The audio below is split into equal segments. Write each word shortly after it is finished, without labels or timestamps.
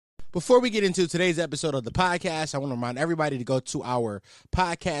Before we get into today's episode of the podcast, I want to remind everybody to go to our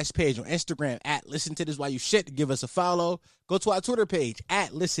podcast page on Instagram at Listen to This While You Shit. Give us a follow. Go to our Twitter page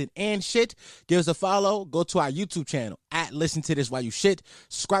at Listen and Shit. Give us a follow. Go to our YouTube channel at Listen to This While You Shit.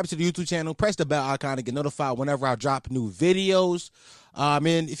 Subscribe to the YouTube channel. Press the bell icon to get notified whenever I drop new videos.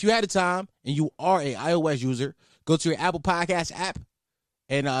 And if you had the time and you are an iOS user, go to your Apple Podcast app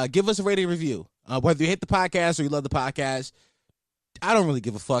and give us a rating review. Whether you hate the podcast or you love the podcast, I don't really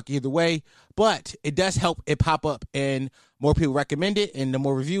give a fuck either way, but it does help it pop up and more people recommend it, and the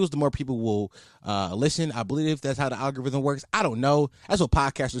more reviews, the more people will listen. I believe that's how the algorithm works. I don't know. That's what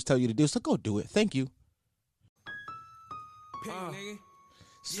podcasters tell you to do, so go do it. Thank you.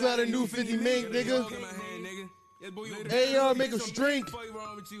 Slide a new 50 mink, nigga. Hey, y'all, make them shrink.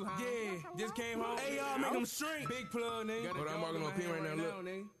 Yeah, just came home. Hey, y'all, make them shrink. Big plug, nigga. But I'm walking on pin right now, look.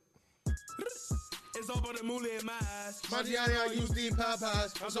 It's all about the moolah in my eyes. My Gianni, I use these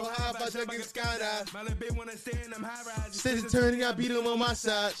Popeyes. I'm so high, I jump in the skydive. My little bitch wanna stay in them high rises. Since it's turning, I beat him on my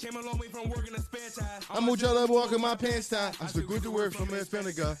side. Came a long way from working a spare time. I'm a jello walking my pants tight. I'm still good to work from a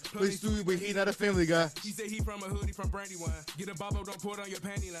family guy. Please do it, but he not a family guy. He said he from a hoodie from Brandywine. Get a bobble, don't pour it on your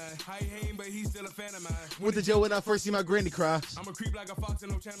panty line. I hate him, but he's still a fan of mine. Went to jail when I first see my granny cry. I'm a creep like a fox in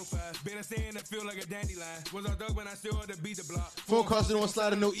no channel 5. Better stay in the field like a dandelion. Was a dog when I still had to beat the block. Phone calls don't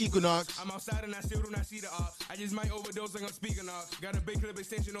slide no equinox. I'm outside and I still do not see the ops. I just might overdose like I'm speaking off. Got a big clip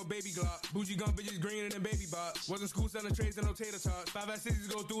extension, no baby glock. Bougie gun bitches greener than baby bot. Wasn't school selling trays and no tater tots. 5 at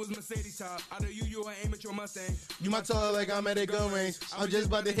 6s go through his Mercedes top. Out of you I aim at your Mustang. You might talk like I'm at a gun range. I'm just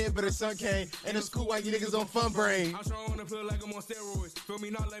about to hit, but the sun came. And the school white niggas on fun brain. I'm strong on the plug like I'm on steroids. Feel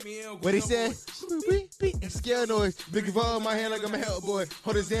me, not let me in. What he said? And scare noise. Big ball in my hand like I'm a hell boy.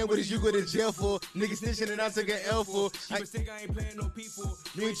 Hold his hand, what is you go to jail for? Niggas snitching and I took an L for. You think I ain't playing no people.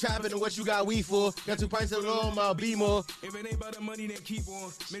 You ain't trapping and what you got weed for. Got 2 pints of on my be more. If it ain't about the money, then keep on.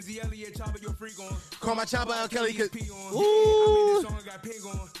 Mizzy Elliott, chopper, your freak on. Call my chopper out Kelly, cause ooh.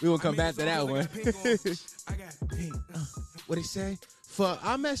 We gonna come back to that one. I got pink. What he say? Fuck,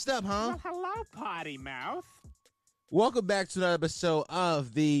 I messed up, huh? Well, hello, potty mouth. Welcome back to another episode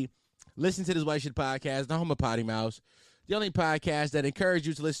of the Listen to This White Shit podcast, the home of Potty Mouse. The only podcast that encourages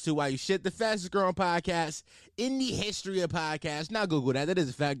you to listen to while you shit. The fastest growing podcast in the history of podcasts. Now Google that. That is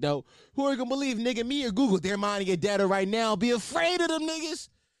a fact, though. Who are you going to believe, nigga? Me or Google? They're mining your data right now. Be afraid of them niggas.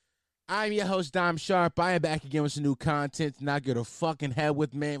 I'm your host, Dom Sharp. I am back again with some new content to not get a fucking head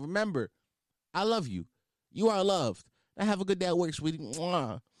with, man. Remember, I love you. You are loved. Now have a good day at work, sweetie.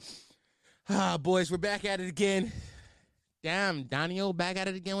 Mwah. Boys, we're back at it again. Damn, Daniel, back at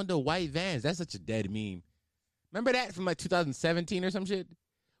it again with the white vans. That's such a dead meme. Remember that from like 2017 or some shit?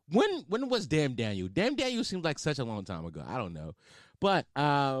 When was Damn Daniel? Damn Daniel seems like such a long time ago. I don't know. But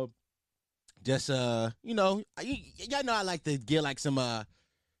you know, y'all know I like to get like some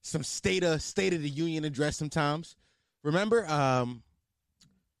state of the union address sometimes. Remember,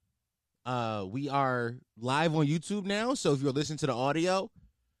 we are live on YouTube now, so if you're listening to the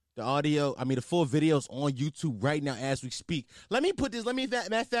full video's on YouTube right now as we speak. Matter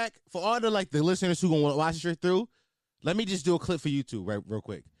of fact, for all the listeners who gonna watch this shit through, let me just do a clip for YouTube real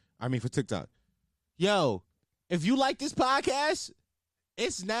quick. For TikTok. Yo, if you like this podcast,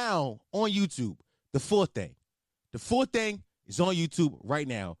 it's now on YouTube. The full thing is on YouTube right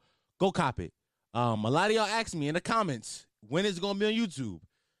now. Go cop it. A lot of y'all asked me in the comments, when is it gonna be on YouTube?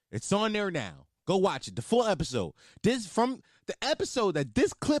 It's on there now. Go watch it. The full episode. This from the episode that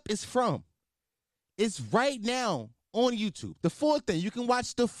this clip is from. It's right now on YouTube. The full thing. You can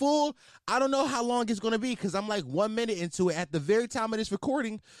watch the full. I don't know how long it's going to be because I'm like 1 minute into it at the very time of this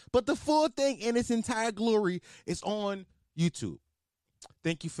recording. But the full thing in its entire glory is on YouTube.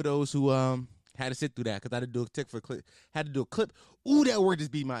 Thank you for those who had to sit through that because I had to do a clip. Ooh, that word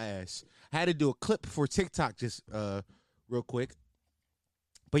just beat my ass. I had to do a clip for TikTok just real quick.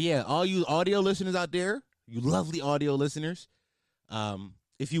 But yeah, all you audio listeners out there, you lovely audio listeners,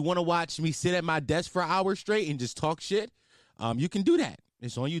 if you want to watch me sit at my desk for an hour straight and just talk shit, you can do that.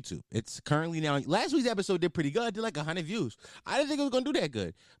 It's on YouTube. It's currently now. Last week's episode did pretty good. I did like 100 views. I didn't think it was going to do that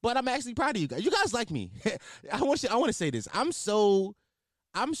good, but I'm actually proud of you guys. You guys like me. I want to say this. I'm so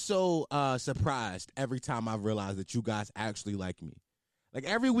surprised every time I realize that you guys actually like me. Like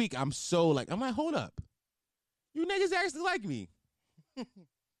every week, I'm like, hold up. You niggas actually like me.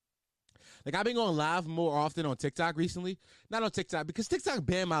 Like, I've been going live more often on TikTok recently. Not on TikTok, because TikTok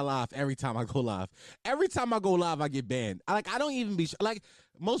banned my live every time I go live. Every time I go live, I get banned. I don't even be,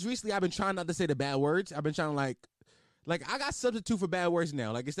 most recently, I've been trying not to say the bad words. I've been trying to, I got substitute for bad words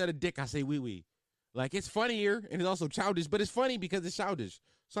now. Like, instead of dick, I say wee-wee. Like, it's funnier, and it's also childish, but it's funny because it's childish.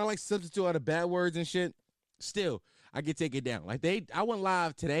 So I substitute all the bad words and shit. Still, I get taken down. Like I went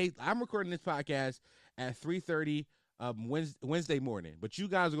live today. I'm recording this podcast at 3:30 Wednesday morning, but you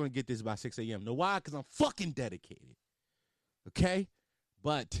guys are gonna get this by 6 a.m. Know why? Because I'm fucking dedicated. Okay,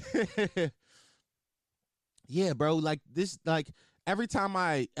 but yeah, bro. Like this, like every time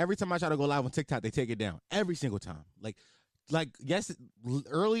I try to go live on TikTok, they take it down every single time. Like yes,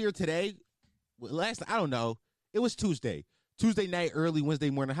 earlier today, I don't know. It was Tuesday night, early Wednesday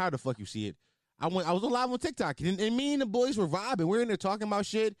morning. How the fuck you see it? I was live on TikTok, and me and the boys were vibing. We were in there talking about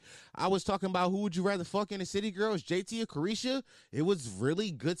shit. I was talking about who would you rather fuck in the City Girls, JT or Carisha. It was really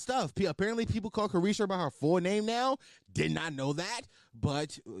good stuff. Apparently, people call Carisha by her full name now. Did not know that,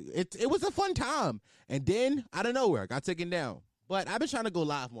 but it was a fun time. And then, out of nowhere, I got taken down. But I've been trying to go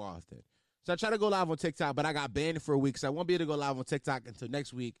live more often. So I try to go live on TikTok, but I got banned for a week, so I won't be able to go live on TikTok until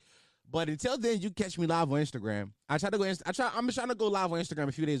next week. But until then, you catch me live on Instagram. I'm trying to go live on Instagram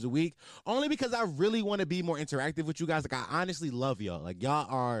a few days a week, only because I really want to be more interactive with you guys. Like, I honestly love y'all. Like,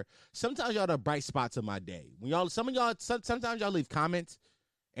 sometimes y'all the bright spots of my day. Sometimes y'all leave comments,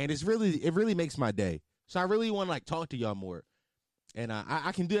 and it really makes my day. So I really want to like talk to y'all more, and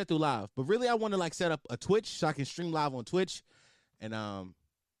I can do that through live. But really, I want to like set up a Twitch so I can stream live on Twitch, and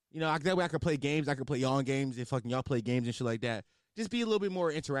that way I can play games. I can play y'all games if fucking y'all play games and shit like that. Just be a little bit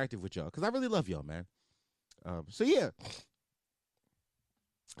more interactive with y'all, because I really love y'all, man. So, yeah.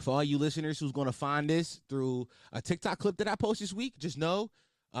 For all you listeners who's going to find this through a TikTok clip that I post this week, just know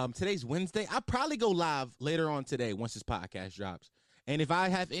today's Wednesday. I'll probably go live later on today once this podcast drops. And if I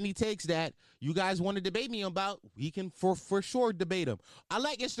have any takes that you guys want to debate me about, we can for sure debate them. I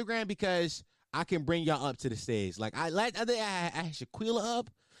like Instagram because I can bring y'all up to the stage. Like, I had Shaquilla up.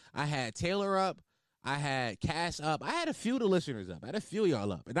 I had Taylor up. I had Cass up. I had a few of the listeners up. I had a few of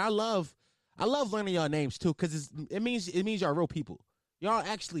y'all up. And I love learning y'all names too, because it means y'all real people. Y'all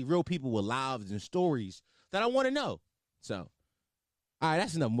actually real people with lives and stories that I want to know. So, all right,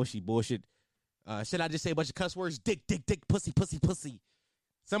 that's enough mushy bullshit. Should I just say a bunch of cuss words? Dick, dick, dick, pussy, pussy, pussy.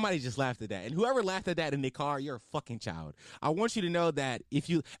 Somebody just laughed at that. And whoever laughed at that in their car, you're a fucking child. I want you to know that if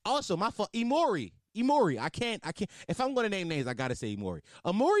you also Imori, I can't. If I'm going to name names, I got to say Imori.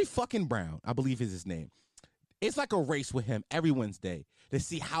 Amori fucking Brown, I believe is his name. It's like a race with him every Wednesday to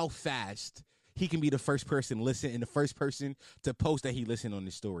see how fast he can be the first person to listen and the first person to post that he listened on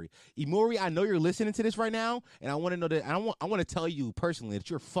this story. Imori, I know you're listening to this right now, and I want to know that I want to tell you personally that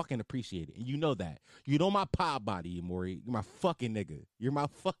you're fucking appreciated, and you know that. You know my pod body, Imori. You're my fucking nigga. You're my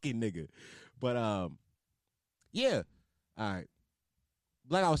fucking nigga. But yeah. All right.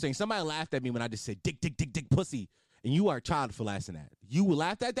 Like I was saying, somebody laughed at me when I just said dick, dick, dick, dick, pussy, and you are a child for laughing at. You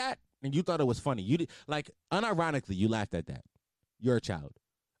laughed at that, and you thought it was funny. You did, like, unironically, you laughed at that. You're a child.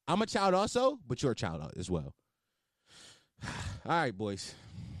 I'm a child also, but you're a child as well. All right, boys.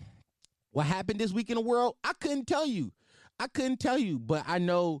 What happened this week in the world? I couldn't tell you, but I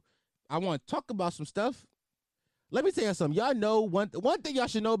know I want to talk about some stuff. Let me tell you something. Y'all know one thing y'all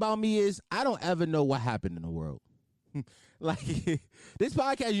should know about me is I don't ever know what happened in the world. Like, this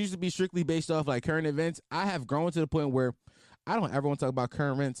podcast used to be strictly based off like current events. I have grown to the point where I don't ever want to talk about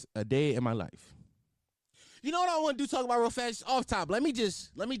current events a day in my life. You know what I want to do? Talk about real fast off top. Let me just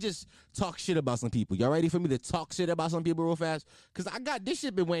talk shit about some people. Y'all ready for me to talk shit about some people real fast? Because I got this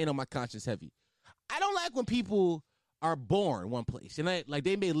shit been weighing on my conscience heavy. I don't like when people are born one place and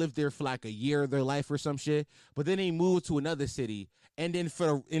they may live there for like a year of their life or some shit, but then they move to another city and then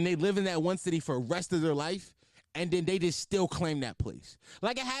they live in that one city for the rest of their life. And then they just still claim that place.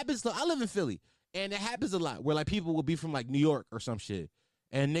 Like, it happens. I live in Philly, and it happens a lot where, like, people will be from, like, New York or some shit,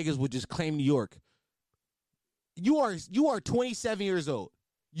 and niggas would just claim New York. You are 27 years old.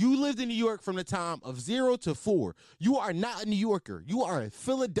 You lived in New York from the time of 0 to 4. You are not a New Yorker. You are a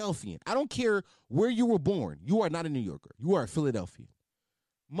Philadelphian. I don't care where you were born. You are not a New Yorker. You are a Philadelphian.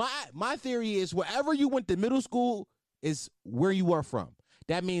 My theory is wherever you went to middle school is where you are from.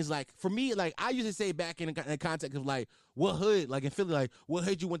 That means, like, for me, like, I used to say back in the context of, like, what hood, like, in Philly, like, what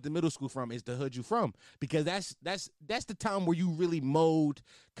hood you went to middle school from is the hood you from. Because that's the time where you really mold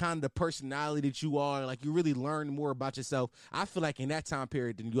kind of the personality that you are. Like, you really learn more about yourself. I feel like in that time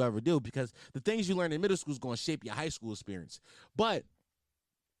period than you ever do, because the things you learn in middle school is going to shape your high school experience. But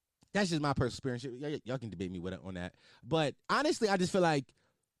that's just my personal experience. Y'all can debate me with it on that. But honestly, I just feel like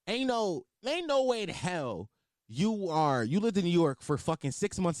ain't no way in hell you lived in New York for fucking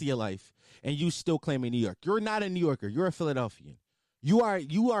 6 months of your life and you still claiming New York. You're not a New Yorker. You're a Philadelphian. You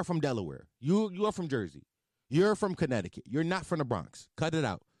are from Delaware. You are from Jersey. You're from Connecticut. You're not from the Bronx. Cut it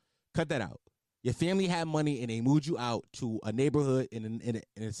out. Cut that out. Your family had money and they moved you out to a neighborhood in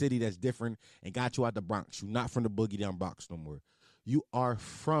a city that's different and got you out the Bronx. You're not from the boogie down Bronx no more. You are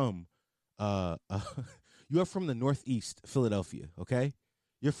from You are from the Northeast, Philadelphia, okay?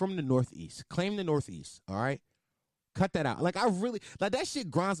 You're from the Northeast. Claim the Northeast, all right? Cut that out. Like, I really, like, that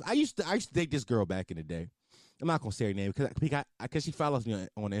shit grinds. I used to date this girl back in the day. I'm not going to say her name because she follows me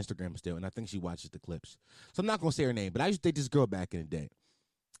on Instagram still, and I think she watches the clips. So I'm not going to say her name, but I used to date this girl back in the day.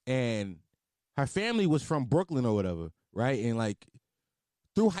 And her family was from Brooklyn or whatever, right? And, like,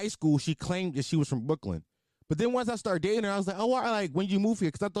 through high school, she claimed that she was from Brooklyn. But then once I started dating her, I was like, oh, why, like, when you move here?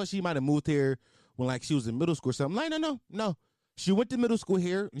 Because I thought she might have moved here when, like, she was in middle school or something. I'm like, no. She went to middle school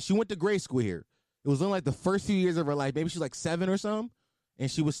here, and she went to grade school here. It was in, like, the first few years of her life. Maybe she was, like, 7 or something,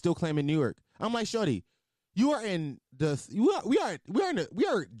 and she was still claiming New York. I'm like, shorty, we are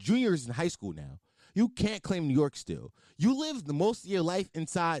juniors in high school now. You can't claim New York still. You lived the most of your life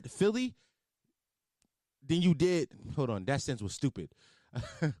inside Philly than you did. Hold on, that sentence was stupid.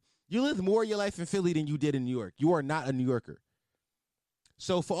 You lived more of your life in Philly than you did in New York. You are not a New Yorker.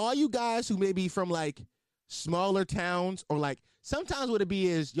 So for all you guys who may be from like smaller towns, or like sometimes what it be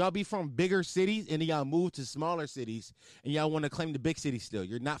is y'all be from bigger cities and then y'all move to smaller cities and y'all want to claim the big city still.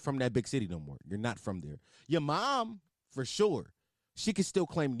 You're not from that big city no more. You're not from there. Your mom, for sure, she can still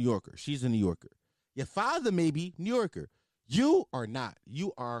claim New Yorker. She's a New Yorker. Your father may be New Yorker. You are not.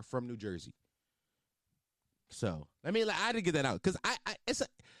 You are from New Jersey. So I had to get that out because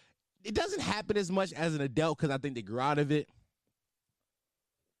it doesn't happen as much as an adult because I think they grew out of it.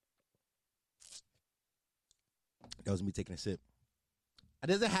 That was me taking a sip. It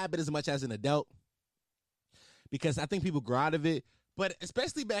doesn't happen as much as an adult because I think people grow out of it. But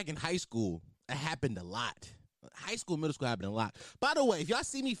especially back in high school, it happened a lot. High school, middle school happened a lot. By the way, if y'all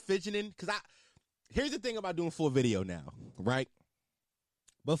see me fidgeting, because here's the thing about doing full video now, right?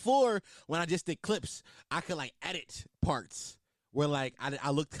 Before, when I just did clips, I could like edit parts where like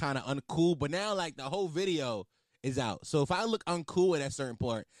I looked kind of uncool. But now like the whole video is out. So if I look uncool at that certain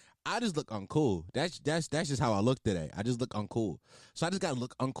part, I just look uncool. That's just how I look today. I just look uncool. So I just gotta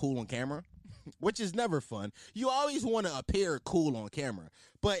look uncool on camera, which is never fun. You always want to appear cool on camera.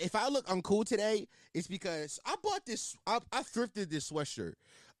 But if I look uncool today, it's because I bought this. I thrifted this sweatshirt.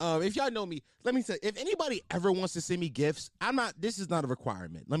 If y'all know me, let me tell you, if anybody ever wants to send me gifts, this is not a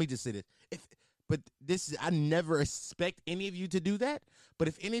requirement. Let me just say this. I never expect any of you to do that. But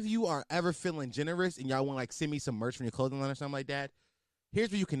if any of you are ever feeling generous and y'all want to like send me some merch from your clothing line or something like that,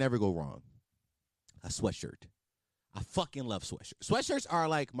 here's where you can never go wrong. A sweatshirt. I fucking love sweatshirts. Sweatshirts are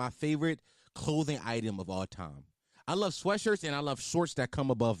like my favorite clothing item of all time. I love sweatshirts and I love shorts that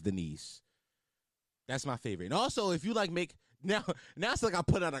come above the knees. That's my favorite. And also, if you like make now it's like I'm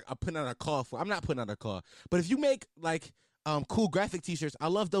putting out a call for. I'm not putting out a call, but if you make like cool graphic t-shirts, I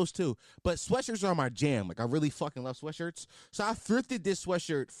love those too. But sweatshirts are my jam. Like I really fucking love sweatshirts. So I thrifted this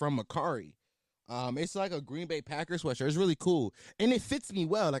sweatshirt from Macari. It's like a Green Bay Packers sweatshirt. It's really cool. And it fits me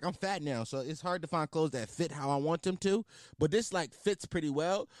well. Like, I'm fat now, so it's hard to find clothes that fit how I want them to. But this, like, fits pretty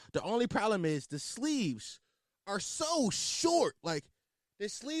well. The only problem is the sleeves are so short. Like, the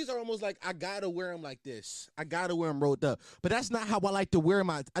sleeves are almost like I gotta wear them like this. I gotta wear them rolled up. But that's not how I like to wear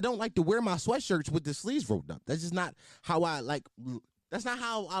I don't like to wear my sweatshirts with the sleeves rolled up. That's just not how that's not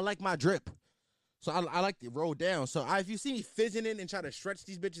how I like my drip. So I like to roll down. So if you see me fidgeting and try to stretch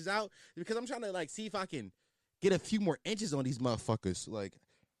these bitches out, because I'm trying to like see if I can get a few more inches on these motherfuckers. Like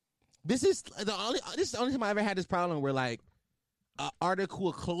this is the only time I ever had this problem where like an article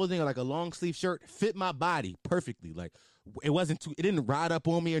of clothing or like a long sleeve shirt fit my body perfectly. Like it didn't ride up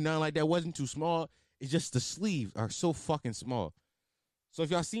on me or nothing like that. It wasn't too small. It's just the sleeves are so fucking small. So if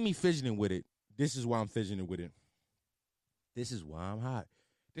y'all see me fidgeting with it, this is why I'm fidgeting with it. This is why I'm hot.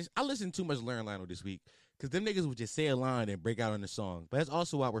 I listened too much Larry Lionel this week because them niggas would just say a line and break out on the song. But that's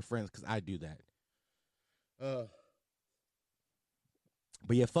also why we're friends because I do that. But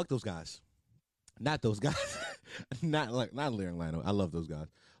yeah, fuck those guys. Not those guys. not Larry Lionel. I love those guys.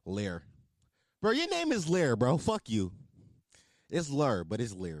 Lair. Bro, your name is Lair, bro. Fuck you. It's Lur, but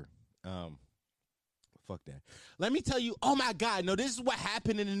it's Lair. Fuck that. Let me tell you, oh my God, no, this is what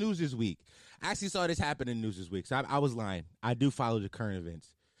happened in the news this week. I actually saw this happen in the news this week, so I was lying. I do follow the current events.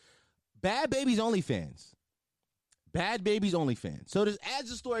 Bad Baby's OnlyFans. Bad Baby's OnlyFans. So as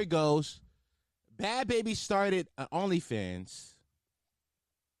the story goes, Bad Baby started OnlyFans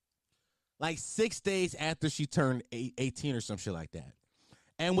like 6 days after she turned 18 or some shit like that.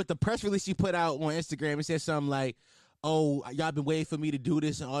 And with the press release she put out on Instagram, it said something like, oh, y'all been waiting for me to do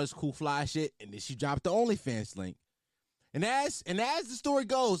this and all this cool fly shit. And then she dropped the OnlyFans link. And as the story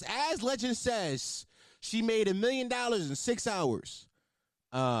goes, as legend says, she made $1 million in 6 hours.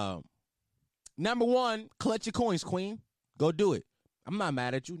 Number one, collect your coins, queen. Go do it. I'm not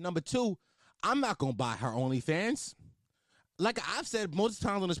mad at you. Number two, I'm not going to buy her OnlyFans. like I've said multiple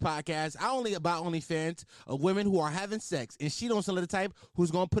times on this podcast, I only about OnlyFans of women who are having sex, and she don't sound like the type who's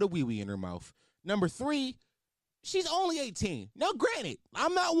gonna put a wee wee in her mouth. Number 3, she's only 18. Now, granted,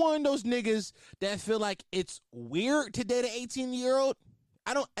 I'm not one of those niggas that feel like it's weird to date an 18-year-old.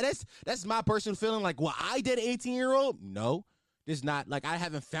 I don't. That's my personal feeling. Like, well, I date an 18-year-old. No, there's not. Like, I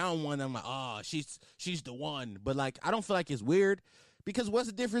haven't found one. I'm like, oh, she's the one. But like, I don't feel like it's weird, because what's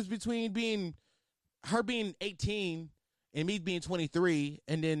the difference between her being 18 and me being 23,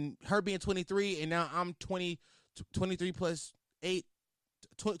 and then her being 23 and now I'm 23 plus 8,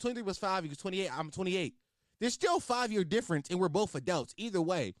 23 plus 5 equals 28. I'm 28. There's still a 5-year difference, and we're both adults. Either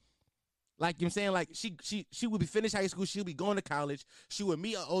way, like, you know what I'm saying, like she would be finished high school, she'll be going to college, she would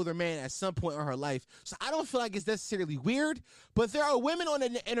meet an older man at some point in her life. So I don't feel like it's necessarily weird, but there are women on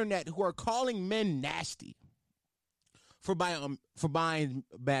the internet who are calling men nasty for buying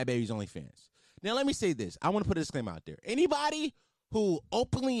Bad Baby's OnlyFans. Now, let me say this. I want to put a disclaimer out there. Anybody who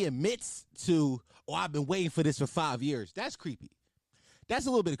openly admits to, oh, I've been waiting for this for 5 years, that's creepy. That's a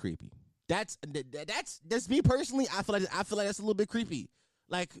little bit creepy. That's me personally. I feel like that's a little bit creepy.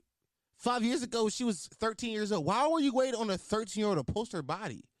 Like, 5 years ago, she was 13 years old. Why were you waiting on a 13-year-old to post her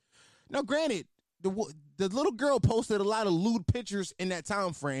body? Now, granted, the little girl posted a lot of lewd pictures in that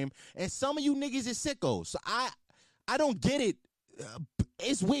time frame, and some of you niggas is sickos. So I don't get it.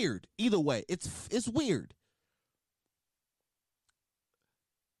 It's weird. Either way, it's weird.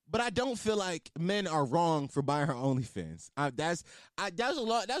 But I don't feel like men are wrong for buying her OnlyFans. That's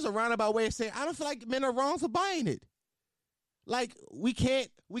a roundabout way of saying I don't feel like men are wrong for buying it. Like, we can't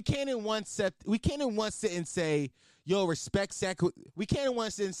in one sit and say, yo, respect sex. We can't in one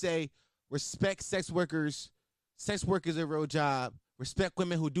sit and say respect sex workers. Sex work is a real job. Respect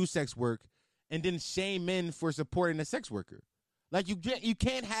women who do sex work, and then shame men for supporting a sex worker. Like, you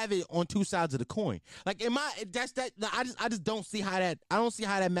can't have it on two sides of the coin. Like, I just don't see how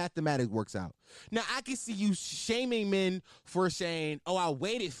that mathematics works out. Now, I can see you shaming men for saying, oh, I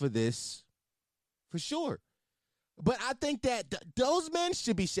waited for this, for sure. But I think that those men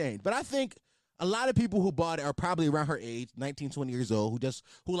should be shamed. But I think a lot of people who bought it are probably around her age, 19, 20 years old,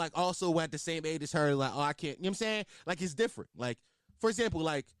 who like also were at the same age as her, like, oh, I can't, you know what I'm saying? Like, it's different. Like, for example,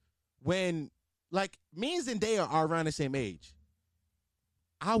 like, when, like, me and Zendaya are around the same age,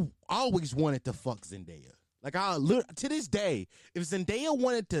 I always wanted to fuck Zendaya. Like, to this day, if Zendaya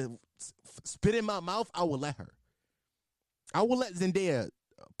wanted to spit in my mouth, I would let her. I would let Zendaya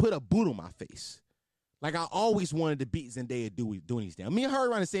put a boot on my face. Like, I always wanted to beat Zendaya doing these things. Me and her are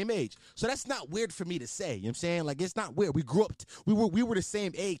around the same age. So that's not weird for me to say. You know what I'm saying? Like, it's not weird. We grew up, we were the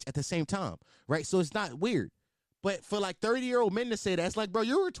same age at the same time, right? So it's not weird. But for like 30-year-old men to say that, it's like, bro,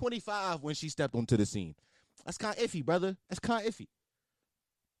 you were 25 when she stepped onto the scene. That's kind of iffy, brother. That's kind of iffy.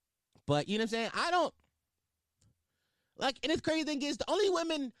 But, you know what I'm saying? I don't, like, and the crazy thing is, the only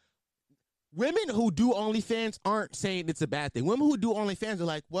women who do OnlyFans aren't saying it's a bad thing. Women who do OnlyFans are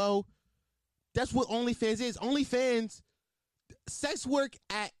like, well, that's what OnlyFans is. OnlyFans, sex work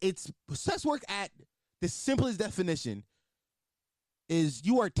at the simplest definition is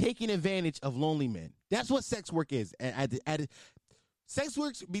you are taking advantage of lonely men. That's what sex work is. Sex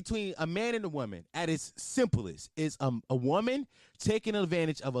work between a man and a woman at its simplest is a woman taking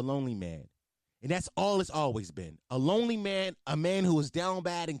advantage of a lonely man. And that's all it's always been. A lonely man, a man who is down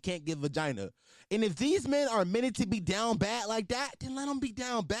bad and can't get vagina. And if these men are meant to be down bad like that, then let them be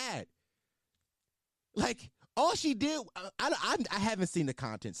down bad. Like, all she did, I haven't seen the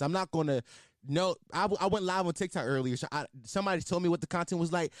content, so I'm not going to know. I went live on TikTok earlier, so somebody told me what the content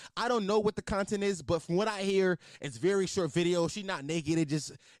was like. I don't know what the content is, but from what I hear, it's very short video. She's not naked.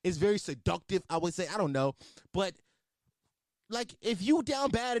 It's very seductive, I would say. I don't know. But, like, if you down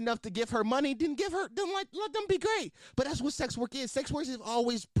bad enough to give her money, then let them be great. But that's what sex work is. Sex workers have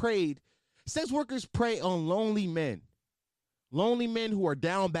always preyed. Sex workers prey on lonely men. Lonely men who are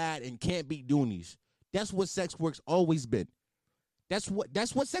down bad and can't be doonies. That's what sex work's always been. That's what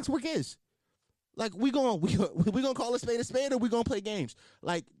sex work is. Like, we gonna call a spade, or we gonna play games.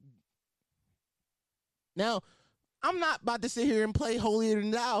 Like, now, I'm not about to sit here and play holier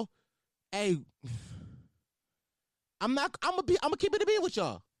than thou. Hey, I'm gonna keep it a bean with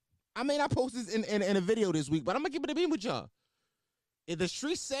y'all. I may not post this in a video this week, but I'm gonna keep it a bean with y'all. If the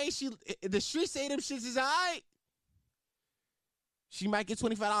streets say them shits is alright, she might get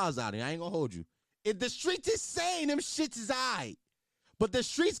 $25 out of it. I ain't gonna hold you. If the streets is saying them shits is alright, but the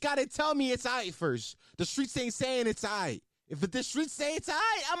streets gotta tell me it's alright first. The streets ain't saying it's alright. If the streets say it's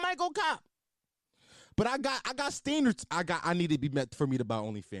alright, I might go cop. But I got standards I need to be met for me to buy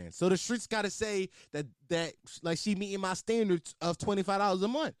OnlyFans. So the streets gotta say that like she meeting my standards of $25 a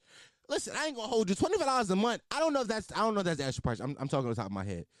month. listen, I ain't gonna hold you. $25 a month. I don't know if that's the actual price. I'm talking on the top of my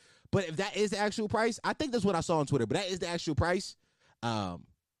head. But if that is the actual price, I think that's what I saw on Twitter. But that is the actual price. If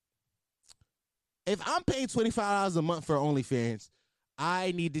I'm paying $25 a month for OnlyFans,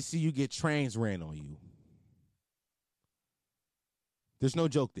 I need to see you get trains ran on you. There's no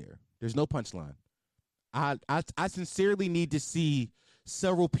joke there. There's no punchline. I sincerely need to see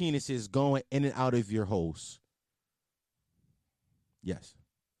several penises going in and out of your holes. Yes.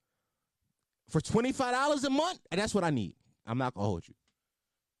 For $25 a month, that's what I need. I'm not gonna hold you.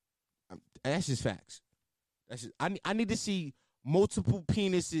 That's just facts. That's just, I need to see multiple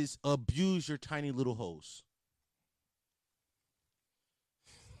penises abuse your tiny little holes.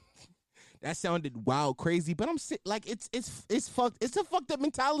 That sounded wild, crazy, but I'm like it's fucked. It's a fucked up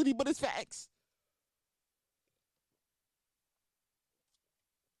mentality, but it's facts.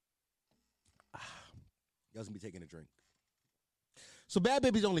 Y'all's gonna be taking a drink. So Bad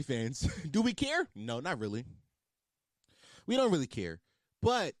Baby's OnlyFans. Do we care? No, not really. We don't really care.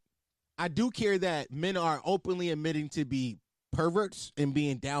 But I do care that men are openly admitting to be perverts and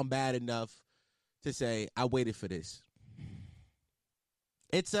being down bad enough to say, I waited for this.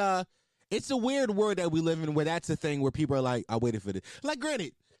 It's a weird world that we live in where that's a thing where people are like, I waited for this. Like,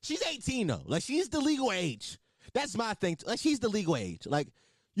 granted, she's 18 though. Like, she's the legal age. That's my thing. Like, she's the legal age. Like,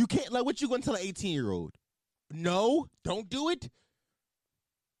 you can't, like, what you gonna tell an 18-year-old? No, don't do it.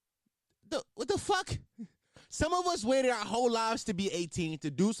 What the fuck? Some of us waited our whole lives to be 18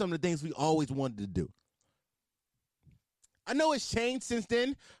 to do some of the things we always wanted to do. I know it's changed since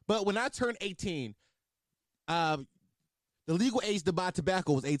then, but when I turned 18, the legal age to buy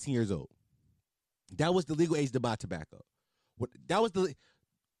tobacco was 18 years old. That was the legal age to buy tobacco. When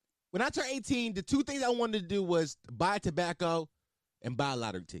I turned 18, the two things I wanted to do was buy tobacco and buy a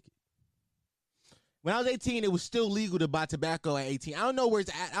lottery ticket. When I was 18, it was still legal to buy tobacco at 18. I don't know where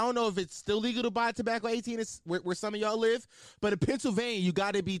it's at. I don't know if it's still legal to buy tobacco at 18 where some of y'all live. But in Pennsylvania, you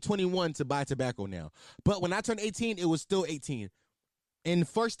got to be 21 to buy tobacco now. But when I turned 18, it was still 18. And the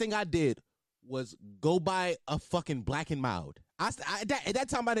first thing I did was go buy a fucking Black and Mild. At that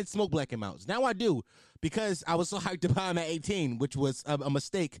time, I didn't smoke Black and Milds. Now I do because I was so hyped to buy them at 18, which was a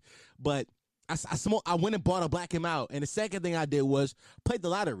mistake. But I went and bought a Black and Mild, and the second thing I did was play the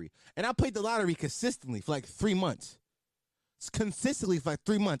lottery. And I played the lottery consistently for like 3 months. Consistently for like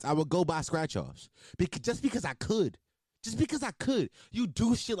 3 months, I would go buy scratch-offs. Just because I could. Just because I could. You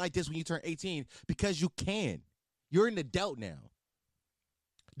do shit like this when you turn 18 because you can. You're an adult now.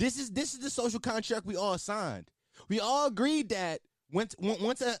 This is the social contract we all signed. We all agreed that once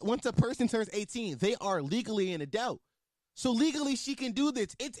a person turns 18, they are legally an adult. So legally, she can do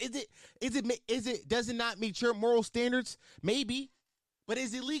this. Does it not meet your moral standards? Maybe. But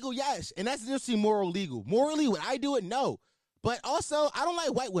is it legal? Yes. And that's just moral legal. Morally, would I do it? No. But also, I don't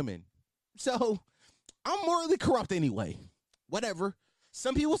like white women. So I'm morally corrupt anyway. Whatever.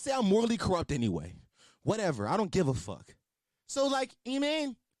 Some people say I'm morally corrupt anyway. Whatever. I don't give a fuck. So, like,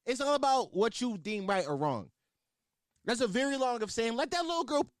 man, it's all about what you deem right or wrong. That's a very long way of saying, let that little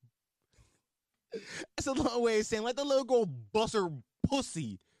girl. That's a long way of saying, let the little girl bust her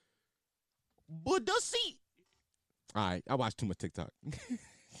pussy. But does she? All right, I watch too much TikTok.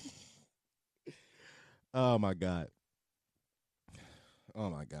 Oh my god.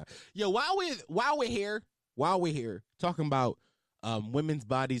 Yo, while we're here talking about women's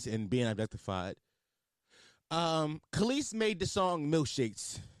bodies and being objectified, Khalees made the song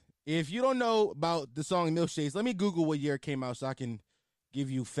Milkshakes. If you don't know about the song Milkshakes, let me Google what year it came out so I can give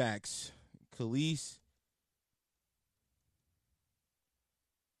you facts. Khalees.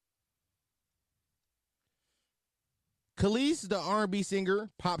 Khalees, the R&B singer,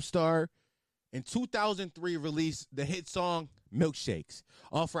 pop star, in 2003 released the hit song Milkshakes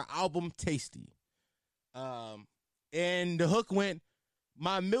off her album Tasty. And the hook went,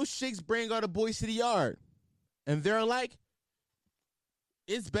 my milkshakes bring all the boys to the yard. And they're like,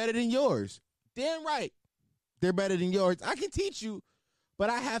 it's better than yours. Damn right. They're better than yours. I can teach you, but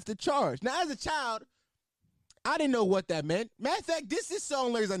I have to charge. Now, as a child, I didn't know what that meant. Matter of fact, this is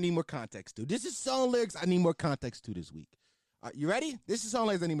song lyrics I need more context to. This is song lyrics I need more context to this week. You ready? This is song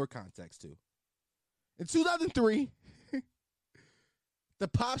lyrics I need more context to. In 2003, the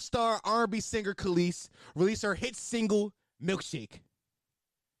pop star R&B singer Khalees released her hit single, Milkshake.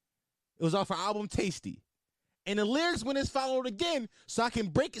 It was off her album Tasty. And the lyrics went as followed again, so I can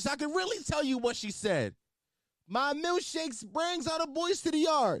break it, so I can really tell you what she said. My milkshakes brings all the boys to the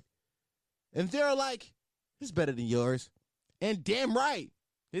yard. And they're like, it's better than yours. And damn right,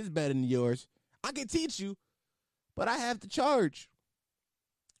 it's better than yours. I can teach you, but I have to charge.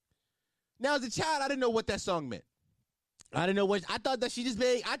 Now, as a child, I didn't know what that song meant. I didn't know what I thought that she just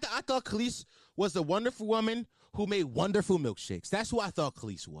made. I thought Khalees was a wonderful woman who made wonderful milkshakes. That's who I thought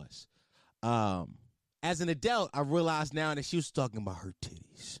Khalees was. As an adult, I realized now that she was talking about her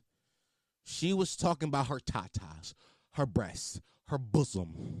titties. She was talking about her tatas, her breasts, her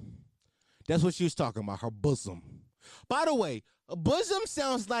bosom. That's what she was talking about, her bosom. By the way, a bosom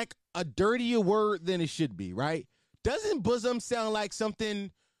sounds like a dirtier word than it should be, right? Doesn't bosom sound like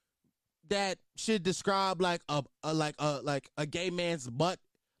something that should describe like a gay man's butt?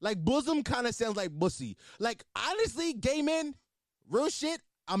 Like bosom kind of sounds like bussy. Like honestly, gay men, real shit.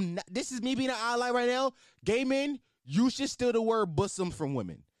 This is me being an ally right now. Gay men, you should steal the word bosom from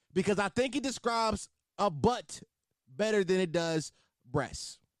women because I think it describes a butt better than it does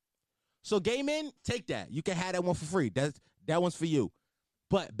breasts. So gay men, take that. You can have that one for free. That one's for you.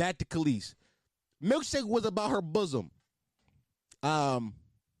 But back to Khalees. Milkshake was about her bosom. A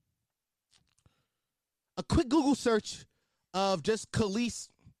quick Google search of just Khalees.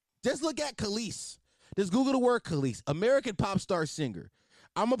 Just look at Khalees. Just Google the word Khalees. American pop star singer.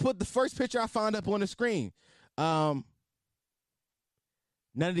 I'm going to put the first picture I found up on the screen. None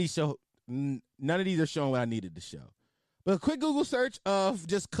of these are showing what I needed to show. But a quick Google search of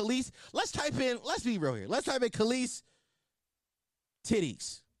just Khalees. Let's be real here. Let's type in Khalees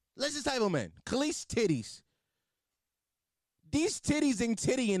titties. Let's just type them in. Khalees titties. These titties ain't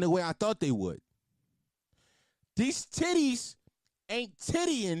tittying the way I thought they would. These titties ain't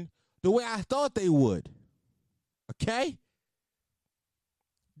tittying the way I thought they would. Okay?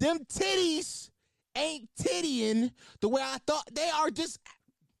 Them titties ain't tittying the way I thought. They are just...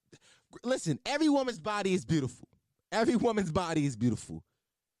 Listen, every woman's body is beautiful. Every woman's body is beautiful.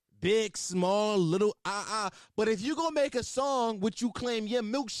 Big, small, little, But if you gonna make a song which you claim your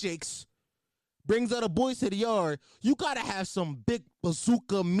milkshakes brings other boys to the yard, you gotta have some big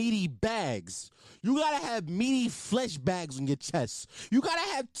bazooka meaty bags. You gotta have meaty flesh bags on your chest. You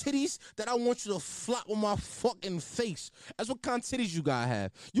gotta have titties that I want you to flop on my fucking face. That's what kind of titties you gotta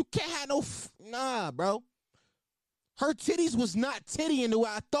have. You can't have no, nah, bro. Her titties was not tittying the way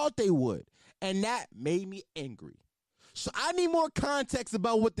I thought they would. And that made me angry. So I need more context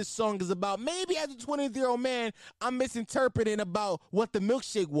about what this song is about. Maybe as a 20-year-old man, I'm misinterpreting about what the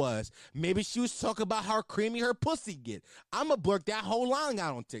milkshake was. Maybe she was talking about how creamy her pussy get. I'm going to blurt that whole line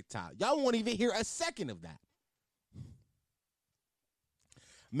out on TikTok. Y'all won't even hear a second of that.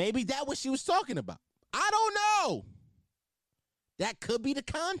 Maybe that's what she was talking about. I don't know. That could be the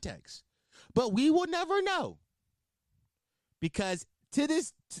context. But we will never know. Because at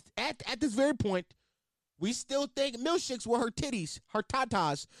this very point, we still think milkshakes were her titties, her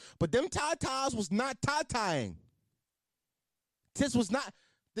tatas. But them tatas was not tataing. This was not,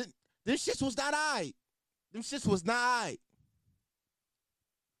 them shits was not aight. Them shits was not aight.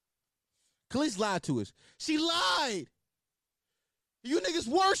 Khalees lied to us. She lied. You niggas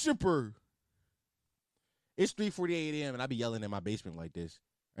worship her. It's 3:48 a.m. and I be yelling in my basement like this.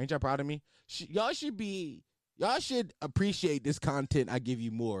 Ain't y'all proud of me? Y'all should appreciate this content I give you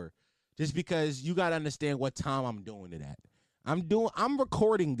more. Just because you gotta understand what time I'm doing it at. I'm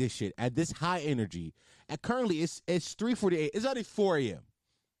recording this shit at this high energy. And currently it's 3:48. It's already 4 a.m.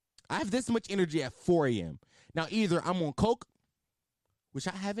 I have this much energy at 4 a.m. Now either I'm on coke, which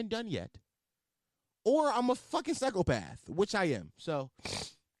I haven't done yet, or I'm a fucking psychopath, which I am. So, you know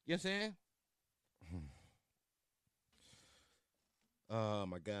what I'm saying? Oh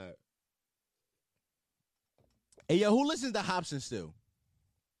my God. Hey yo, who listens to Hobson still?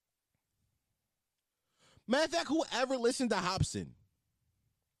 Matter of fact, whoever listened to Hobson?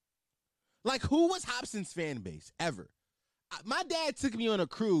 Like, who was Hobson's fan base ever? My dad took me on a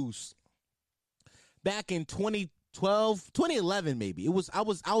cruise back in 2011 maybe. I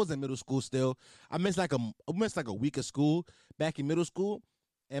was in middle school still. I missed like a week of school back in middle school,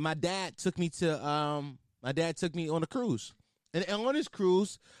 and my dad took me on a cruise. And on this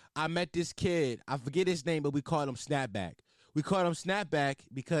cruise, I met this kid. I forget his name, but we called him Snapback. We called him Snapback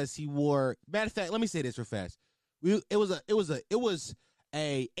because he wore. Matter of fact, let me say this real fast. It was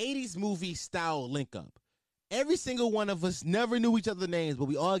a 80s movie style link up. Every single one of us never knew each other's names, but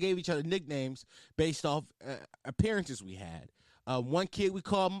we all gave each other nicknames based off appearances we had. One kid we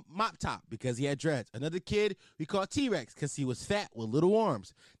called Mop Top because he had dreads. Another kid we called T-Rex because he was fat with little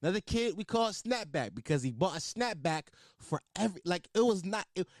arms. Another kid we called Snapback because he bought a snapback for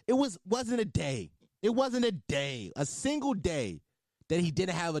wasn't a day. It wasn't a single day that he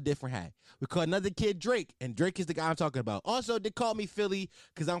didn't have a different hat. We called another kid Drake, and Drake is the guy I'm talking about. Also, they called me Philly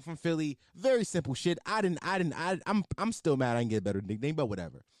because I'm from Philly. Very simple shit. I'm still mad I didn't get a better nickname, but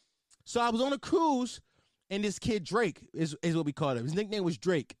whatever. So I was on a cruise, and this kid Drake is what we called him. His nickname was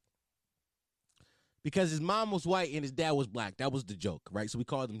Drake. because his mom was white and his dad was black. That was the joke, right? So we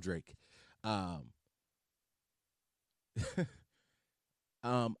called him Drake. I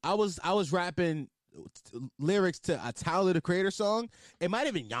was rapping lyrics to a Tyler the Creator song. It might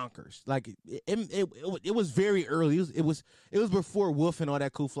have been Yonkers. Like it was very early. It was before Wolf and all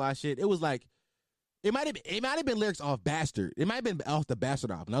that cool fly shit. It was like it might have been lyrics off Bastard. It might have been off the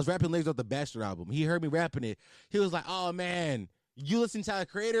Bastard album. I was rapping lyrics off the Bastard album. He heard me rapping it. He was like, "Oh man, you listen to Tyler the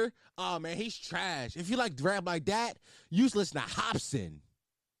Creator? Oh man, he's trash. If you like rap like that, you should listen to Hopsin."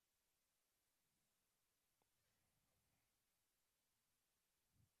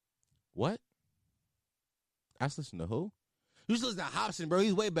 What? I was listening to who? You should listen to Hopsin, bro.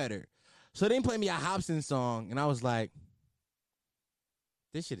 He's way better. So they played me a Hopsin song, and I was like,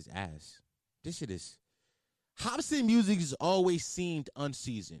 this shit is ass. This shit is... Hopsin music has always seemed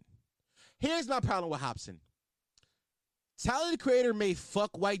unseasoned. Here's my problem with Hopsin. Tyler the Creator may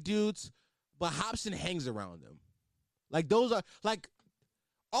fuck white dudes, but Hopsin hangs around them. Like, those are... Like,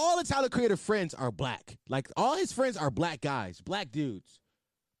 all the Tyler the Creator friends are black. Like, all his friends are black guys, black dudes.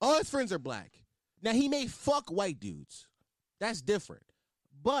 All his friends are black. Now, he may fuck white dudes. That's different.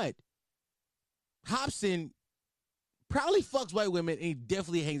 But Hopsin probably fucks white women, and he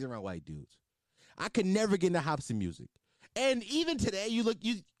definitely hangs around white dudes. I could never get into Hopsin music. And even today, you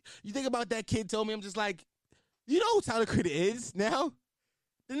think about that kid told me, I'm just like, you know who Tyler Creator is now?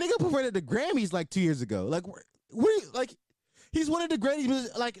 The nigga performed the Grammys like 2 years ago. Like, like, he's one of the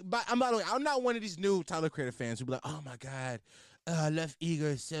greatest. Like, I'm not one of these new Tyler Creator fans who be like, oh my God, I love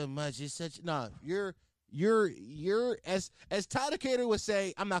Igor so much. It's such you're as Tyler Creator would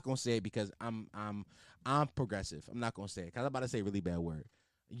say. I'm not gonna say it because I'm progressive. I'm not gonna say it because I'm about to say a really bad word.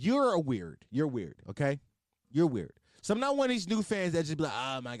 You're weird. You're weird. Okay, you're weird. So I'm not one of these new fans that just be like,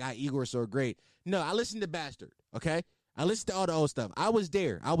 oh my God, Igor's so great. No, I listened to Bastard. Okay, I listened to all the old stuff. I was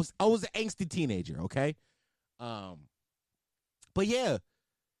there. I was an angsty teenager. Okay, but yeah,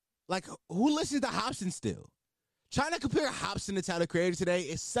 like who listens to Hopsin still? Trying to compare Hopsin to Tyler Creator today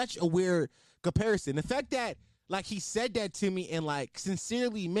is such a weird comparison. The fact that like he said that to me and like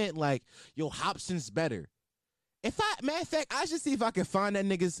sincerely meant like, yo, Hopsin's better. Matter of fact, I should see if I can find that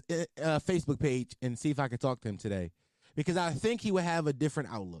nigga's Facebook page and see if I can talk to him today, because I think he would have a different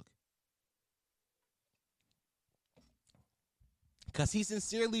outlook. Because he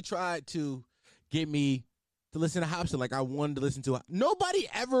sincerely tried to get me to listen to Hopsin like I wanted to listen to it. Nobody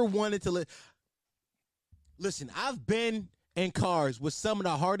ever wanted to listen. I've been in cars with some of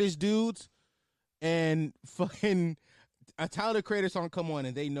the hardest dudes, and fucking a Tyler Creator song come on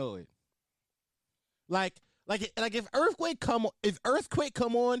and they know it. Like if Earthquake come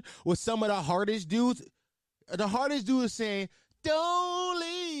on with some of the hardest dudes is saying, "Don't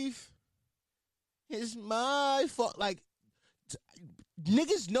leave, it's my fault." Like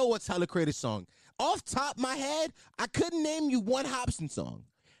niggas know a Tyler Creator song. Off top of my head, I couldn't name you one Hopsin song.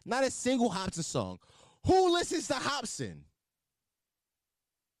 Not a single Hopsin song. Who listens to Hopsin?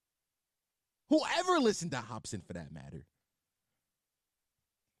 Whoever listened to Hopsin, for that matter.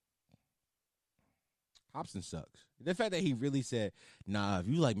 Hopsin sucks. The fact that he really said, "Nah, if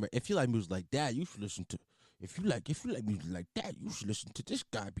you like music like that, you should listen to. If you like music like that, you should listen to this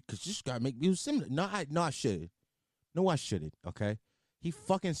guy because this guy make music similar." No, I shouldn't. No, I shouldn't. Okay, he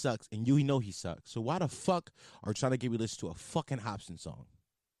fucking sucks, and you know he sucks. So why the fuck are you trying to get me to listen to a fucking Hopsin song?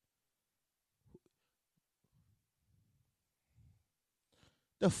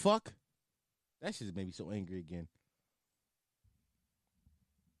 The fuck? That shit made me so angry again.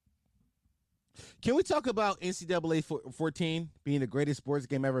 Can we talk about NCAA 14 being the greatest sports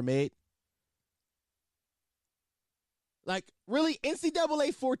game ever made? Like, really,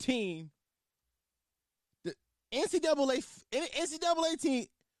 NCAA 14, the NCAA team,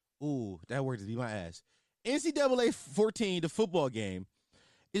 ooh, that word just beat my ass. NCAA 14, the football game,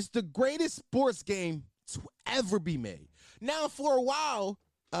 is the greatest sports game to ever be made. Now, for a while,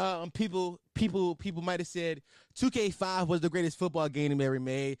 people might have said 2K5 was the greatest football game ever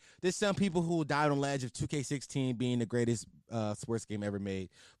made. There's some people who died on the ledge of 2K16 being the greatest sports game ever made,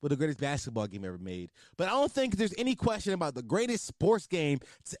 but the greatest basketball game ever made. But I don't think there's any question about the greatest sports game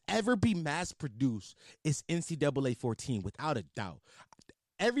to ever be mass produced is NCAA 14, without a doubt.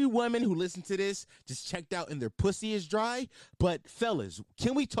 Every woman who listened to this just checked out and their pussy is dry. But fellas,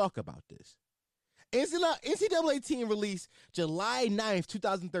 can we talk about this? NCAA team released July 9th,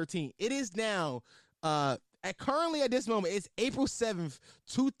 2013. It is now, currently at this moment, it's April 7th,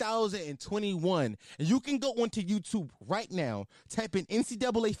 2021. And you can go onto YouTube right now, type in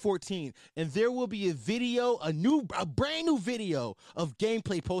NCAA 14, and there will be a video, a brand new video of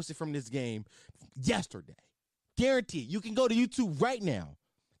gameplay posted from this game yesterday. Guaranteed. You can go to YouTube right now.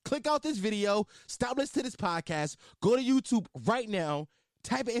 click out this video, stop listening to this podcast, go to YouTube right now,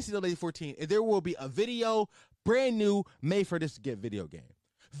 type in NCAA 14, and there will be a video brand new made for this video game.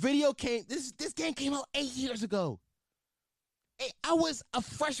 This game came out 8 years ago. I was a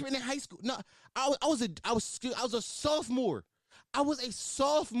freshman in high school. No, I was a sophomore. I was a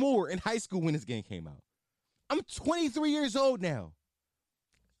sophomore in high school when this game came out. I'm 23 years old now.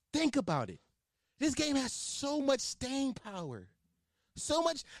 Think about it. This game has so much staying power. So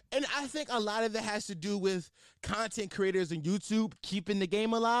much, and I think a lot of it has to do with content creators on YouTube keeping the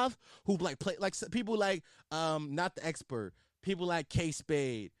game alive, who play people like not the expert, people like K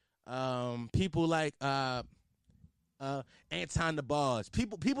Spade, people like Anton the Boss,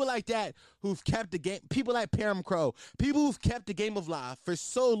 people like that who've kept the game, people like Param Crow, people who've kept the game alive for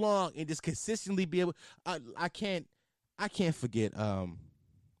so long and just consistently be able. I can't forget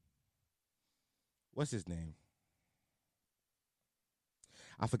what's his name?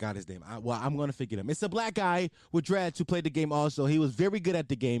 I forgot his name. I'm gonna forget him. It's a black guy with dreads who played the game also. He was very good at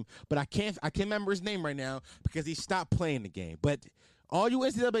the game, but I can't remember his name right now because he stopped playing the game. But all you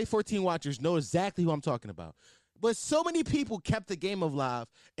NCAA 14 watchers know exactly who I'm talking about. But so many people kept the game alive,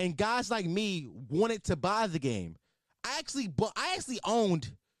 and guys like me wanted to buy the game. I actually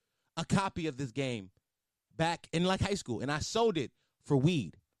owned a copy of this game back in high school, and I sold it for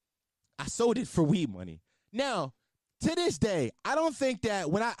weed. I sold it for weed money. Now, to this day, I don't think that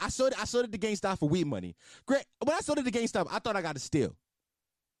when I sold it to GameStop for weed money. Great. When I sold it to GameStop, I thought I got to steal.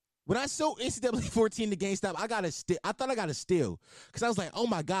 When I sold NCAA 14 to GameStop, I thought I got to steal because I was like, oh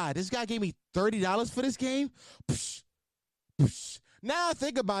my God, this guy gave me $30 for this game. Psh, psh. Now I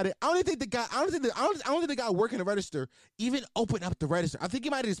think about it, I don't think the guy working the register even opened up the register. I think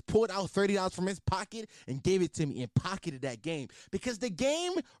he might have just pulled out $30 from his pocket and gave it to me and pocketed that game. Because the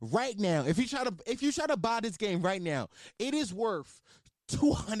game right now, if you try to buy this game right now, it is worth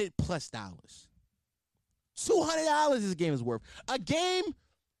 $200+. $200 this game is worth. A game.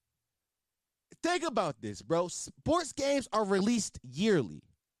 Think about this, bro. Sports games are released yearly.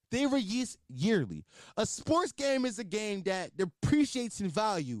 They release yearly. A sports game is a game that depreciates in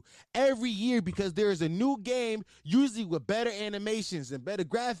value every year because there is a new game, usually with better animations and better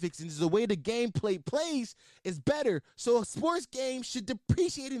graphics, and the way the gameplay plays is better. So a sports game should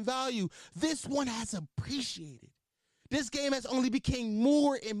depreciate in value. This one has appreciated. This game has only become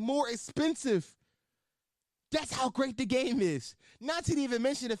more and more expensive. That's how great the game is. Not to even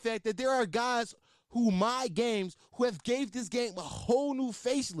mention the fact that there are guys who have gave this game a whole new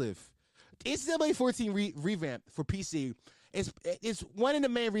facelift. NCAA 14 revamp for PC is one of the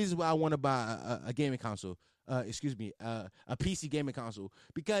main reasons why I want to buy a gaming console. A PC gaming console,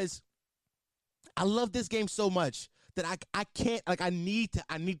 because I love this game so much that I need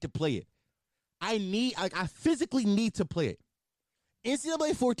to play it. I physically need to play it.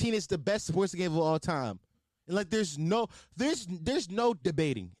 NCAA 14 is the best sports game of all time. And there's no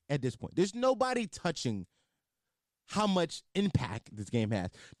debating at this point. There's nobody touching how much impact this game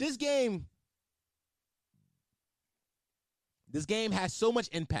has. This game has so much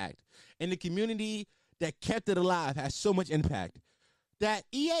impact, and the community that kept it alive has so much impact that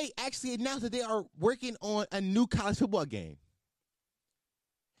EA actually announced that they are working on a new college football game.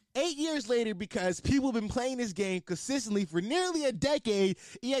 8 years later, because people have been playing this game consistently for nearly a decade,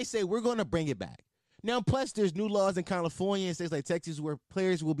 EA say we're going to bring it back. Now, plus, there's new laws in California and states like Texas where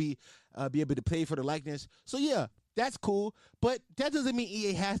players will be able to pay for the likeness. So, yeah, that's cool. But that doesn't mean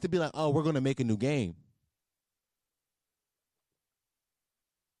EA has to be like, oh, we're going to make a new game.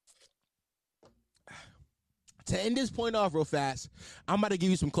 To end this point off real fast, I'm about to give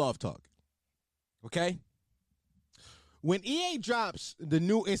you some cloth talk. Okay? When EA drops the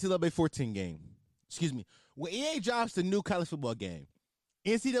new NCAA 14 game, when EA drops the new college football game,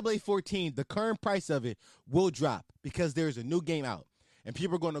 NCAA 14, the current price of it will drop because there's a new game out, and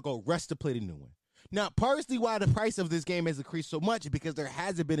people are going to go rush to play the new one. Now, partially why the price of this game has increased so much is because there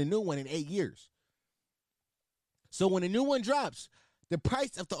hasn't been a new one in 8 years. So when a new one drops, the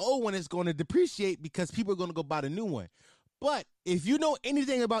price of the old one is going to depreciate because people are going to go buy the new one. But if you know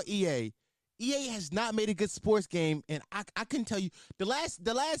anything about EA has not made a good sports game, and I can tell you the last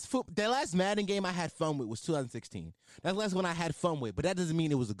Madden game I had fun with was 2016. That's the last one I had fun with, but that doesn't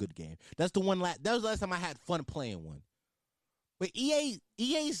mean it was a good game. That was the last time I had fun playing one. But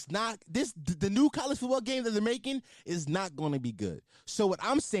EA's not the new college football game that they're making is not going to be good. So what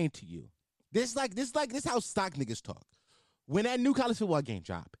I'm saying to you, this how stock niggas talk. When that new college football game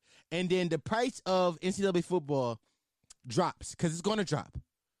drop, and then the price of NCAA football drops, because it's going to drop.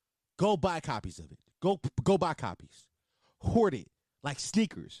 Go buy copies of it. Go buy copies. Hoard it like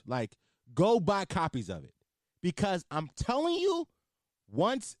sneakers. Go buy copies of it. Because I'm telling you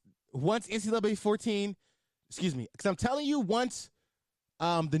once NCAA 14, excuse me, because I'm telling you, once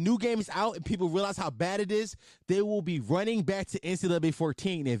the new game is out and people realize how bad it is, they will be running back to NCAA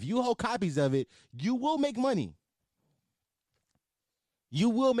 14. If you hold copies of it, you will make money. You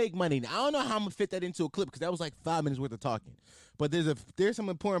will make money. Now, I don't know how I'm gonna fit that into a clip because that was like 5 minutes worth of talking. But there's some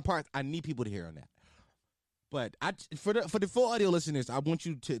important parts I need people to hear on that. But for the full audio listeners, I want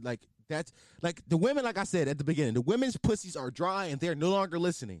you to that's like the women, like I said at the beginning, the women's pussies are dry and they're no longer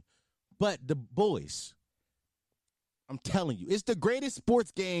listening. But the boys, I'm telling you, it's the greatest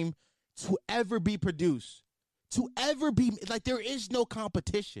sports game to ever be produced. To ever be there is no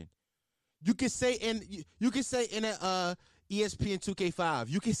competition. You can say in a ESPN 2K5.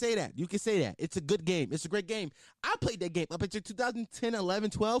 You can say that. It's a good game. It's a great game. I played that game up until 2010, 11,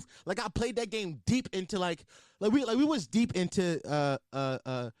 12. I played that game deep into we was deep into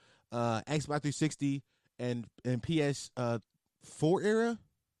Xbox 360 and PS 4 era,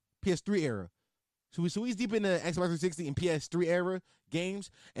 PS3 era. So we was deep into Xbox 360 and PS3 era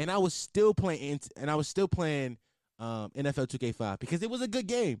games, and I was still playing NFL 2K5 because it was a good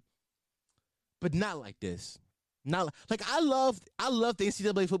game, but not like this. Not I love the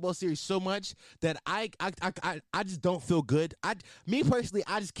NCAA football series so much that I just don't feel good. Me personally,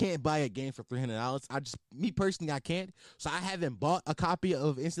 I just can't buy a game for $300. I can't. So I haven't bought a copy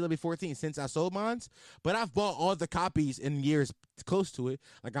of NCAA 14 since I sold mine. But I've bought all the copies in years close to it.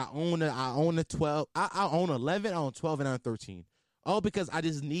 I own a 12. I own 11. I own 12, and I own 13. All because I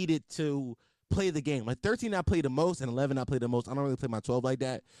just needed to play the game. 13 I play the most, and 11 I play the most. I don't really play my 12 like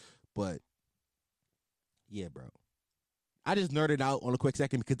that, but. Yeah, bro. I just nerded out on a quick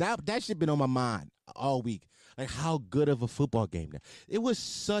second because that shit been on my mind all week. How good of a football game that. It was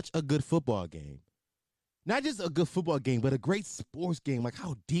such a good football game. Not just a good football game, but a great sports game.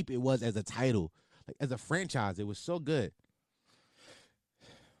 How deep it was as a title. As a franchise, it was so good.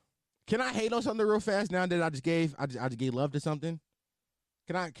 Can I hate on something real fast now that I just gave love to something?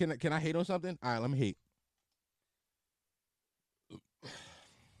 Can I hate on something? All right, let me hate.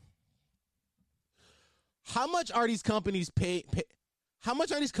 How much are these companies How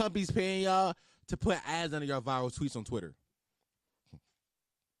much are these companies paying y'all to put ads under your viral tweets on Twitter?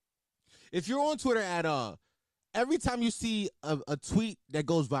 If you're on Twitter at all, every time you see a tweet that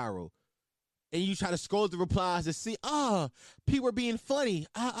goes viral, and you try to scroll the replies to see, people are being funny,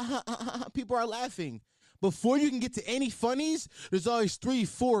 people are laughing. Before you can get to any funnies, there's always 3,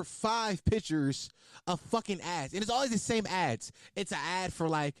 4, 5 pictures of fucking ads, and it's always the same ads. It's an ad for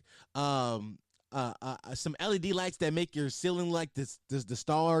some LED lights that make your ceiling the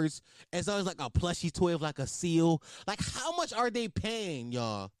stars. It's always a plushie toy of a seal. How much are they paying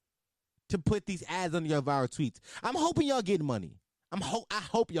y'all to put these ads under your viral tweets? I'm hoping y'all get money. I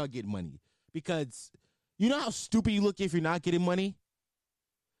hope y'all get money because you know how stupid you look if you're not getting money?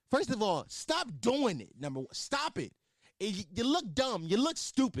 First of all, stop doing it. Number one, stop it. You look dumb. You look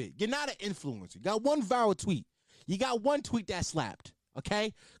stupid. You're not an influencer. You got one viral tweet. You got one tweet that slapped.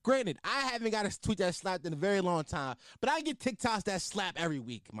 Okay? Granted, I haven't got a tweet that slapped in a very long time, but I get TikToks that slap every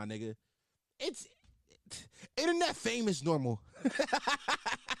week, my nigga. It's internet fame is normal.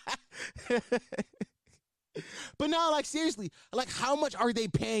 But now, seriously, how much are they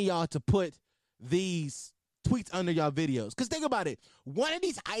paying y'all to put these tweets under y'all videos? Because think about it. One of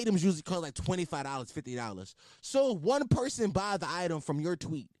these items usually costs $25, $50. So one person buy the item from your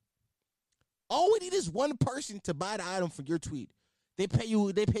tweet. All we need is one person to buy the item from your tweet. They pay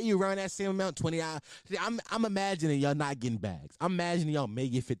you around that same amount, $20. I'm imagining y'all not getting bags. I'm imagining y'all may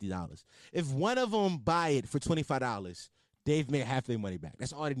get $50. If one of them buy it for $25, they've made half their money back.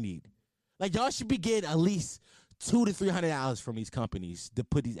 That's all they need. Y'all should be getting at least $200 to $300 from these companies to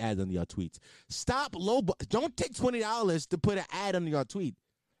put these ads under your tweets. Stop don't take $20 to put an ad under your tweet.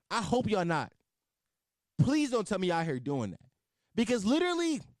 I hope y'all not. Please don't tell me y'all here doing that. Because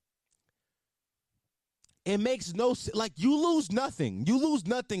literally, it makes no sense. You lose nothing. You lose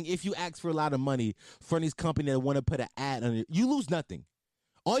nothing if you ask for a lot of money from these companies that want to put an ad on it. You lose nothing.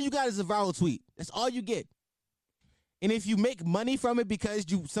 All you got is a viral tweet. That's all you get. And if you make money from it because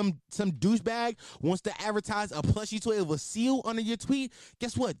some douchebag wants to advertise a plushie toy of a seal under your tweet,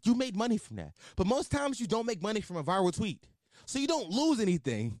 guess what? You made money from that. But most times you don't make money from a viral tweet. So you don't lose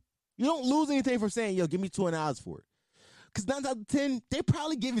anything. You don't lose anything from saying, yo, give me $200 for it. Because 9 out of 10, they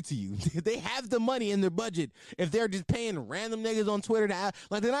probably give it to you. They have the money in their budget if they're just paying random niggas on Twitter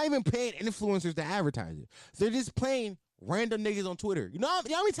they're not even paying influencers to advertise it. They're just paying random niggas on Twitter. You know how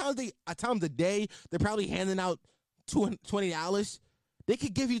many times a day they're probably handing out $20? They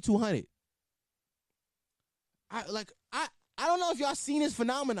could give you $200. I don't know if y'all seen this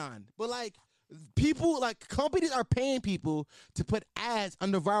phenomenon, but People, like, companies are paying people to put ads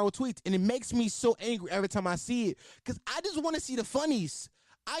under viral tweets, and it makes me so angry every time I see it, because I just want to see the funnies.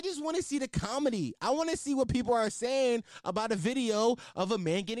 I just want to see the comedy. I want to see what people are saying about a video of a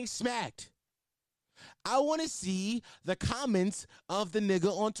man getting smacked. I want to see the comments of the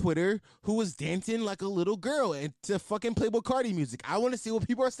nigga on Twitter who was dancing like a little girl and to fucking Playboy Cardi music. I want to see what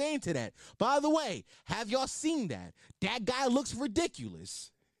people are saying to that. By the way, have y'all seen that? That guy looks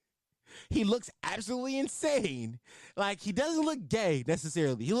ridiculous. He looks absolutely insane. Like, he doesn't look gay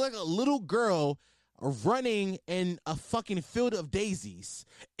necessarily. He looks like a little girl running in a fucking field of daisies.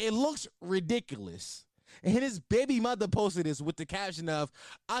 It looks ridiculous. And his baby mother posted this with the caption of,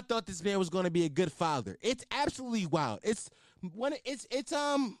 "I thought this man was going to be a good father." It's absolutely wild. It's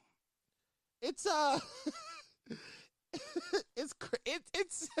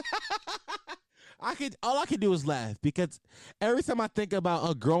all I can do is laugh, because every time I think about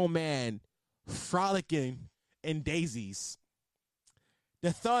a grown man frolicking in daisies,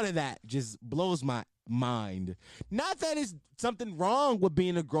 the thought of that just blows my mind. Not that it's something wrong with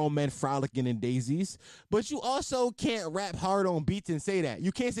being a grown man frolicking in daisies, but you also can't rap hard on beats and say that.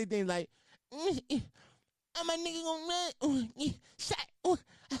 You can't say things like, "I'm a nigga gonna run, shot,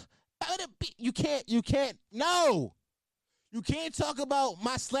 you can't, no. You can't talk about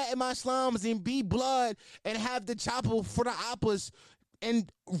my slat and my slums and be blood and have the chopper for the oppas and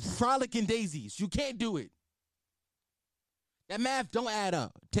frolicking daisies. You can't do it. That math don't add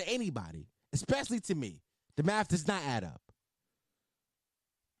up to anybody, especially to me. The math does not add up.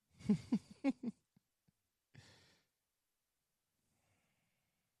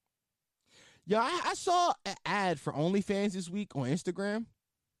 Yo, I saw an ad for OnlyFans this week on Instagram.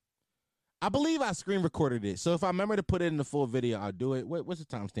 I believe I screen recorded it. So if I remember to put it in the full video, I'll do it. What's the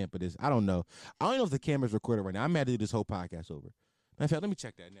timestamp of this? I don't know. I don't know if the camera's recorded right now. I'm mad to do this whole podcast over. Matter of fact, let me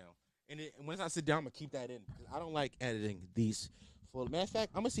check that now. And once I sit down, I'm going to keep that in, because I don't like editing these full. Matter of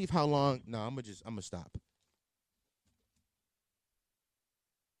fact, I'm going to see how long. No, I'm going to stop.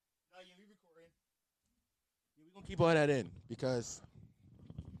 No, yeah, we recording. Yeah, we're going to keep all that in, because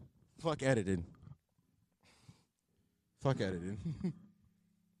fuck editing. Fuck editing.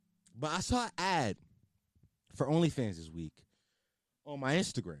 But I saw an ad for OnlyFans this week on my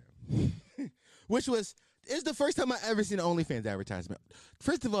Instagram, which it's the first time I ever seen an OnlyFans advertisement.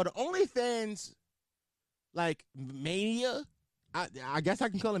 First of all, the OnlyFans, like, mania, I guess I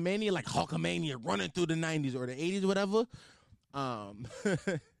can call it mania, like Hulkamania running through the 90s or the 80s or whatever.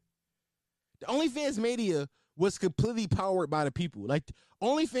 The OnlyFans mania was completely powered by the people. Like,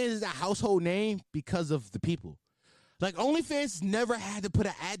 OnlyFans is a household name because of the people. Like, OnlyFans never had to put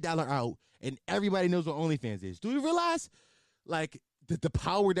an ad dollar out, and everybody knows what OnlyFans is. Do you realize, like, the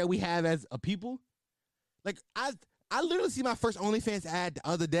power that we have as a people? Like, I literally see my first OnlyFans ad the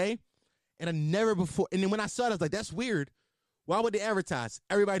other day, and I never before. And then when I saw it, I was like, that's weird. Why would they advertise?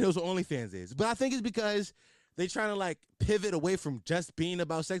 Everybody knows what OnlyFans is. But I think it's because they trying to, like, pivot away from just being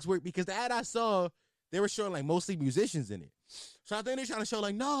about sex work, because the ad I saw, they were showing, like, mostly musicians in it. So I think they're trying to show,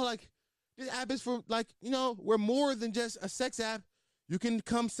 like, no, like, this app is for, like, you know, we're more than just a sex app. You can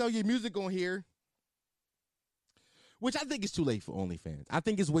come sell your music on here. Which I think is too late for OnlyFans. I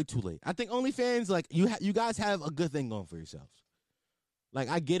think it's way too late. I think OnlyFans, like, you guys have a good thing going for yourselves. Like,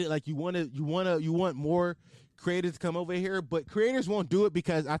 I get it. Like, you want more creators to come over here, but creators won't do it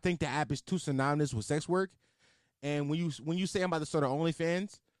because I think the app is too synonymous with sex work. And when you say I'm about to start an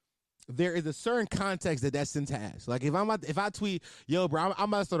OnlyFans, there is a certain context that sentence has. Like, if I tweet, "Yo, bro, I'm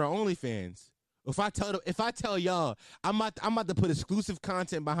about to start an OnlyFans," if I tell y'all I'm about to put exclusive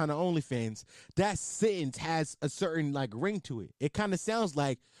content behind the OnlyFans, that sentence has a certain, like, ring to it. It kind of sounds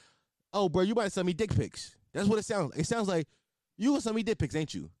like, "Oh, bro, you about to send me dick pics." That's what it sounds like. It sounds like, "You gonna send me dick pics,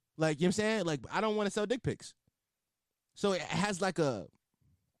 ain't you?" Like, you know what I'm saying? Like, I don't want to sell dick pics. So it has a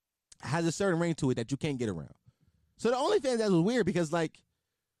certain ring to it that you can't get around. So the OnlyFans, that was weird, because, like,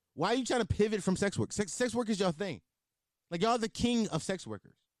 why are you trying to pivot from sex work? Sex work is your thing. Like, y'all the king of sex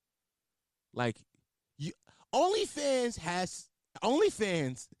workers. Like, OnlyFans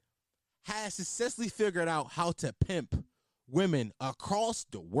has successfully figured out how to pimp women across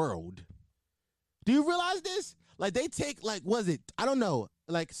the world. Do you realize this? Like, they take, like, I don't know,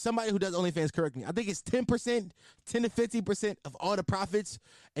 like, somebody who does OnlyFans, correct me. I think it's 10% to 50% of all the profits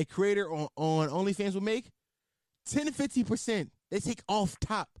a creator on OnlyFans will make. 10 to 50% they take off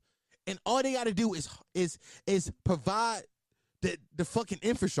top. And all they got to do is provide the fucking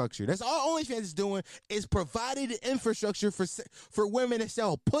infrastructure. That's all OnlyFans is doing, is providing the infrastructure for women to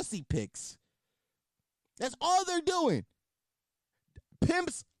sell pussy pics. That's all they're doing.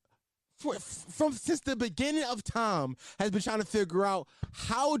 Pimps from since the beginning of time has been trying to figure out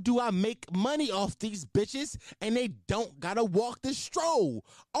how do I make money off these bitches and they don't gotta walk the stroll.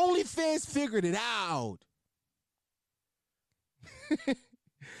 OnlyFans figured it out.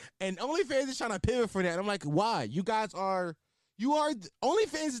 And OnlyFans is trying to pivot for that. I'm like, why? OnlyFans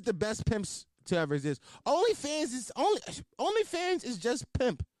is the best pimps to ever exist. OnlyFans is just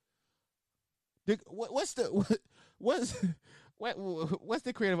pimp. What's the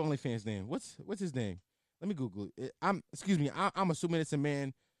creative OnlyFans name? What's his name? Let me Google it. I'm assuming it's a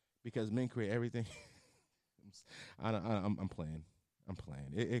man because men create everything. I'm playing.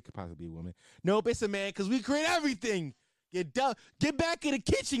 It could possibly be a woman. Nope, it's a man because we create everything. You dumb. Get back in the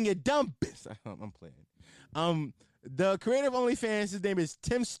kitchen, you dumb bitch. I'm playing. The creative OnlyFans, his name is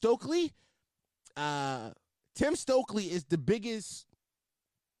Tim Stokely. Tim Stokely is the biggest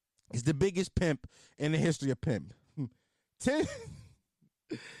pimp in the history of pimp. Tim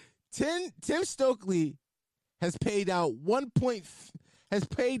Stokely has paid out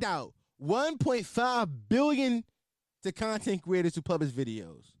 1.5 billion to content creators who publish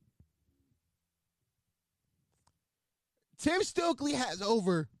videos. Tim Stokely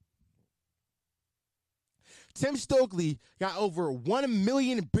got over 1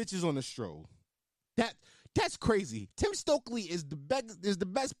 million bitches on the stroll. That's crazy. Tim Stokely is the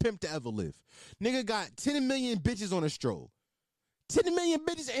best pimp to ever live. Nigga got 10 million bitches on a stroll. 10 million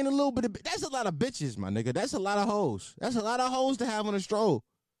bitches ain't a little bit of... That's a lot of bitches, my nigga. That's a lot of hoes. That's a lot of hoes to have on a stroll.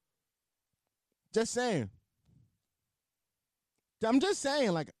 Just saying. I'm just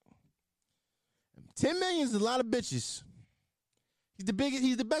saying, like, 10 million is a lot of bitches.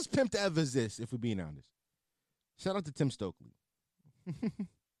 He's the best pimp to ever exist, if we're being honest. Shout out to Tim Stokely.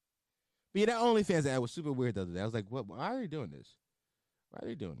 But yeah, that OnlyFans ad was super weird the other day. I was like, what? Why are you doing this?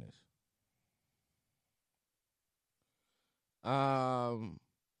 Can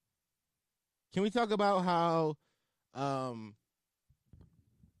we talk about how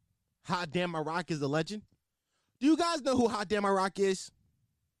Hot Damn My Rock is a legend? Do you guys know who Hot Damn My Rock is?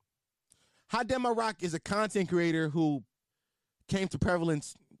 Hot Damn My Rock is a content creator who came to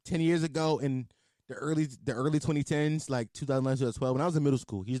prevalence 10 years ago in the early 2010s, like 2011, 2012. When I was in middle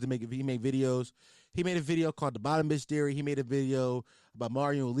school, he made videos. He made a video called The Bottom Bitch Theory. He made a video about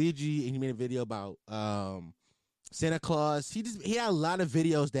Mario and Luigi, and he made a video about Santa Claus. He had a lot of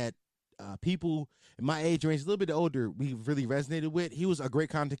videos that people in my age range, a little bit older, we really resonated with. He was a great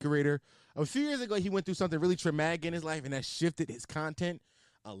content creator. A few years ago, he went through something really traumatic in his life, and that shifted his content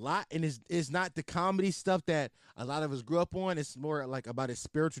a lot. And it's not the comedy stuff that a lot of us grew up on. It's more like about his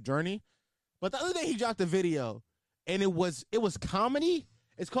spiritual journey. But the other day, he dropped a video, and it was comedy.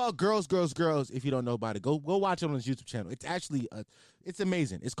 It's called Girls, Girls, Girls. If you don't know about it, go watch it on his YouTube channel. It's actually it's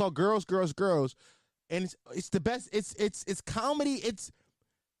amazing. It's called Girls, Girls, Girls, and it's the best. It's comedy. It's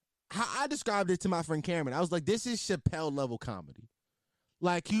how I described it to my friend Cameron. I was like, this is Chappelle level comedy.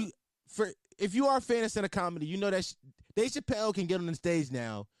 Like if you are a fan of stand-up comedy, you know that Dave Chappelle can get on the stage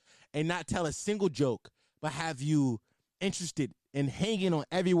now and not tell a single joke, but have you interested in hanging on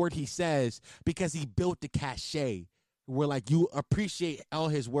every word he says because he built the cachet where like you appreciate all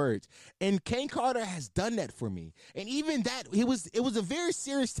his words. And Kane Carter has done that for me. And even that, it was a very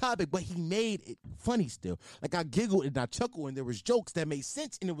serious topic, but he made it funny still. Like I giggled and I chuckled and there was jokes that made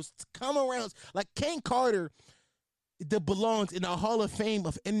sense and it was come around. Like Kane Carter that belongs in the Hall of Fame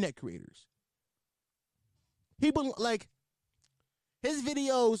of internet creators. Like his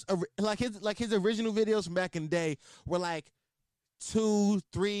videos, like his original videos from back in the day were like 2,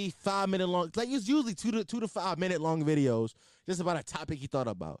 3, 5 minute long. Like it's usually 2 to 5 minute long videos just about a topic he thought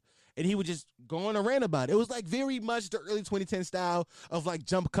about, and he would just go on a rant about it. It was like very much the early 2010 style of like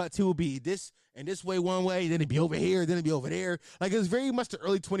jump cuts. He would be this and this way one way, then it'd be over here, then it'd be over there. Like it was very much the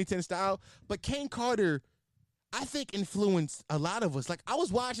early 2010 style. But Kane Carter, I think, influenced a lot of us. Like I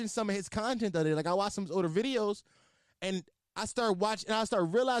was watching some of his content the other day. Like I watched some of his older videos, and I started watching, and I started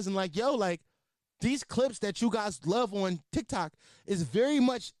realizing, like, yo, like these clips that you guys love on TikTok is very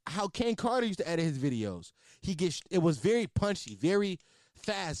much how Kane Carter used to edit his videos. It was very punchy, very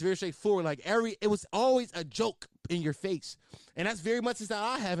fast, very straightforward. Like it was always a joke in your face, and that's very much the style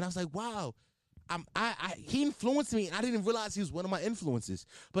I have. And I was like, wow. He influenced me, and I didn't realize he was one of my influences.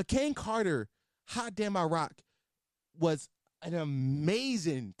 But Kane Carter, Hot Damn My Rock, was an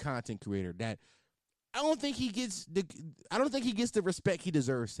amazing content creator that I don't think he gets the respect he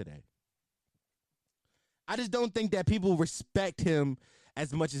deserves today. I just don't think that people respect him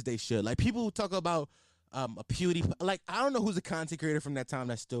as much as they should. Like people who talk about a PewDiePie, like I don't know who's a content creator from that time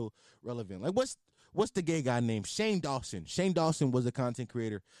that's still relevant. Like what's the gay guy named? Shane Dawson. Shane Dawson was a content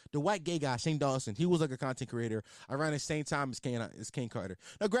creator. The white gay guy, Shane Dawson, he was like a content creator around the same time as Kane Carter.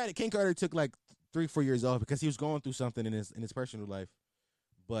 Now, granted, Kane Carter took like 3-4 years off because he was going through something in his personal life,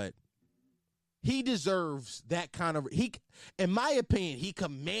 but he deserves that kind of in my opinion, he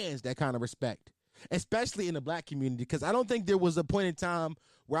commands that kind of respect, especially in the black community. Because I don't think there was a point in time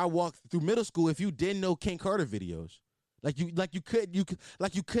where I walked through middle school if you didn't know King Carter videos. You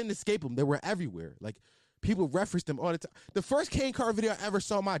couldn't escape them. They were everywhere. Like people referenced them all the time. The first King Carter video I ever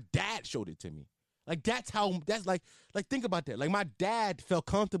saw, my dad showed it to me. Like that's like think about that. Like my dad felt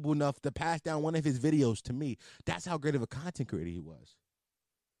comfortable enough to pass down one of his videos to me. That's how great of a content creator he was.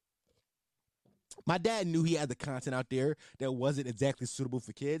 My dad knew he had the content out there that wasn't exactly suitable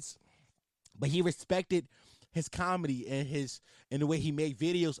for kids, but he respected his comedy and the way he made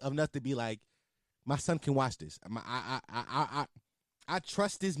videos enough to be like, my son can watch this. I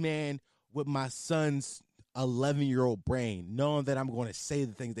trust this man with my son's 11-year-old brain, knowing that I'm going to say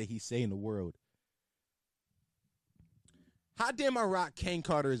the things that he's saying in the world. How damn I rock Kane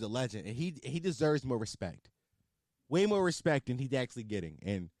Carter is a legend, and he deserves more respect, way more respect than he's actually getting.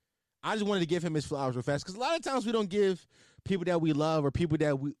 And I just wanted to give him his flowers real fast because a lot of times we don't give people that we love or people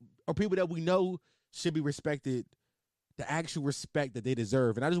that we know should be respected the actual respect that they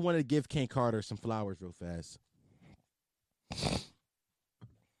deserve. And I just wanted to give Kane Carter some flowers real fast.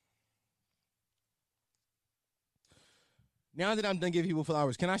 Now that I'm done giving people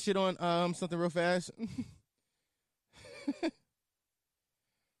flowers, can I shit on something real fast?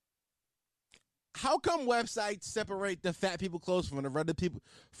 How come websites separate the fat people clothes from the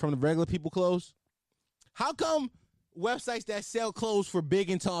regular people clothes? How come websites that sell clothes for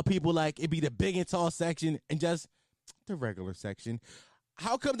big and tall people, like it be the big and tall section and just the regular section?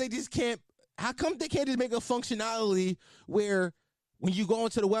 How come they can't just make a functionality where when you go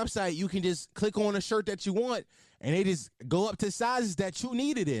onto the website, you can just click on a shirt that you want and they just go up to sizes that you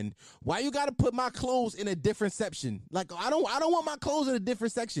need it in? Why you got to put my clothes in a different section? Like I don't want my clothes in a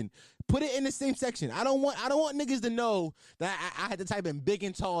different section. Put it in the same section. I don't want niggas to know that I had to type in big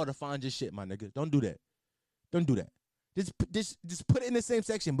and tall to find your shit, my nigga. Don't do that. Don't do that. Just put it in the same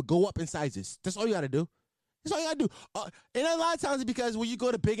section, but go up in sizes. That's all you got to do. That's all you got to do. And a lot of times it's because when you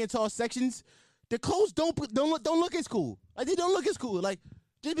go to big and tall sections, the clothes don't look as cool. Like they don't look as cool. Like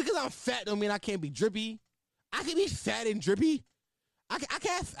just because I'm fat don't mean I can't be drippy. I can be fat and drippy. I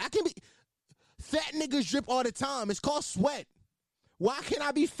can be fat. Niggas drip all the time. It's called sweat. Why can't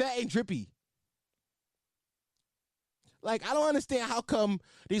I be fat and drippy? Like I don't understand how come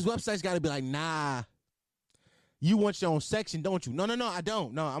these websites got to be like, nah, you want your own section, don't you? No, I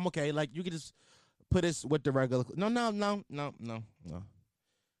don't. No, I'm okay. Like you can just put this with the regular. No.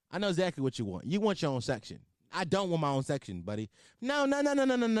 I know exactly what you want. You want your own section. I don't want my own section, buddy. No.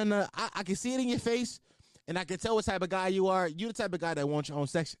 I can see it in your face, and I can tell what type of guy you are. You're the type of guy that wants your own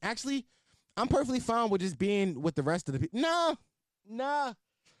section. Actually, I'm perfectly fine with just being with the rest of the people. Nah.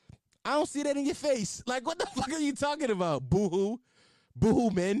 I don't see that in your face. Like, what the fuck are you talking about? Boo-hoo.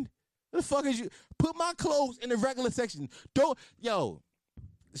 Boo-hoo, man. What the fuck is you? Put my clothes in the regular section.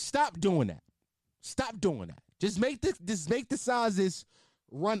 Stop doing that. Stop doing that. Just make the sizes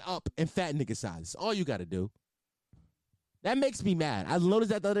run up in fat nigga sizes. All you got to do. That makes me mad. I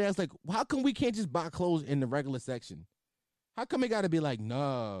noticed that the other day. I was like, how come we can't just buy clothes in the regular section? How come it got to be like,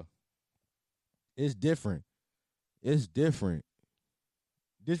 nah, it's different. It's different.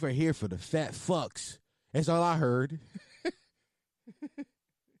 This right here for the fat fucks. That's all I heard.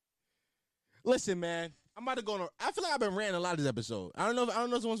 Listen, man, I'm about to go on. I feel like I've been ranting a lot of this episode. I don't know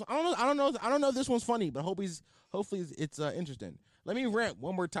if this one's funny, but hopefully it's interesting. Let me rant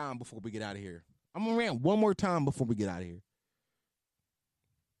one more time before we get out of here. I'm gonna rant one more time before we get out of here.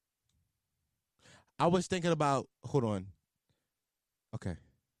 I was thinking about. Hold on. Okay.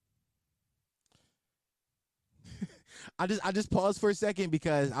 I just paused for a second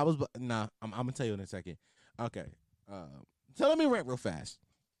because I'm gonna tell you in a second. Okay. So let me rant real fast.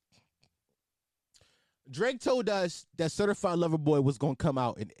 Drake told us that Certified Lover Boy was gonna come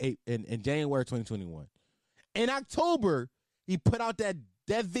out in January 2021. In October, he put out that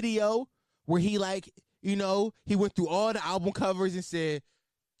video where he he went through all the album covers and said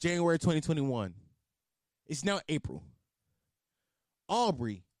January 2021. It's now April.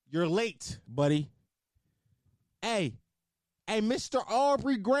 Aubrey, you're late, buddy. Hey, Mr.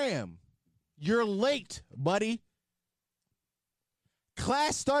 Aubrey Graham, you're late, buddy.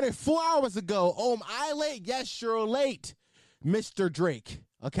 Class started 4 hours ago. Oh, am I late? Yes, you're late, Mr. Drake.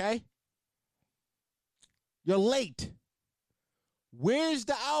 Okay? You're late. Where's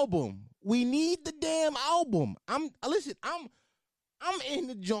the album? We need the damn album. I'm in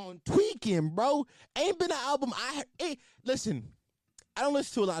the joint tweaking, bro. Ain't been an album listen, I don't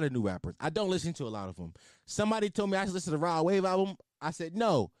listen to a lot of new rappers. I don't listen to a lot of them. Somebody told me I should listen to the Rod Wave album. I said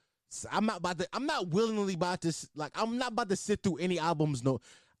no. I'm not willingly about to, like, I'm not about to sit through any albums. No,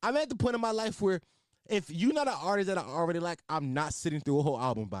 I'm at the point in my life where if you're not an artist that I already like, I'm not sitting through a whole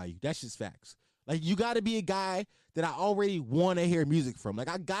album by you. That's just facts. Like, you got to be a guy that I already want to hear music from. Like,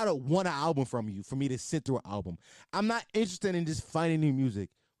 I got to want an album from you for me to sit through an album. I'm not interested in just finding new music.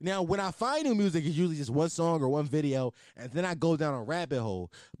 Now, when I find new music, it's usually just one song or one video, and then I go down a rabbit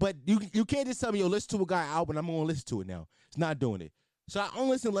hole. But you can't just tell me, yo, listen to a guy album, I'm going to listen to it now. It's not doing it. So I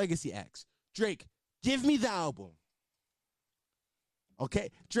only listen to legacy acts. Drake, give me the album.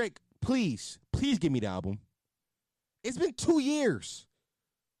 Okay? Drake, please give me the album. It's been 2 years.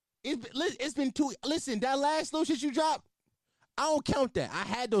 It's been two. Listen, that last little shit you dropped, I don't count that. I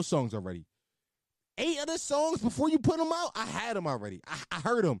had those songs already. 8 other songs before you put them out, I had them already. I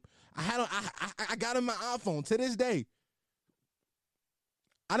heard them. I had them. I got them on my iPhone to this day.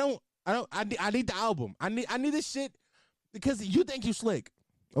 I need the album. I need this shit because you think you slick.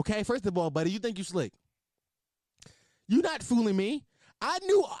 Okay, first of all, buddy, you think you slick. You not fooling me. I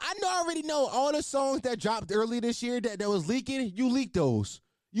already know all the songs that dropped early this year that was leaking. You leaked those.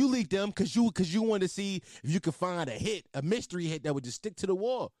 You leaked them because you wanted to see if you could find a mystery hit that would just stick to the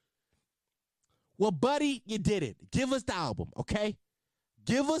wall. Well, buddy, you did it. Give us the album, okay?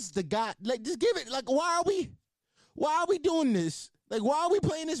 Give us the guy. Like, just give it. Like, why are we doing this? Like, why are we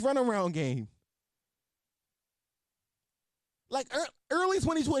playing this runaround game? Like, early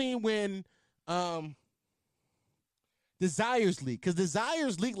 2020 when Desires leaked, because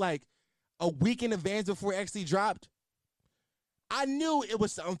Desires leaked like a week in advance before it actually dropped. I knew it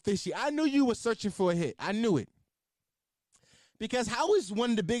was something fishy. I knew you were searching for a hit. I knew it. Because how is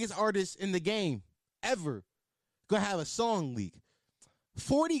one of the biggest artists in the game ever gonna have a song leak?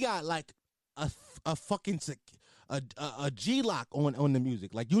 40 got like a fucking a G-lock on the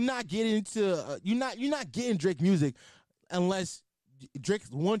music. Like, you're not getting Drake music unless Drake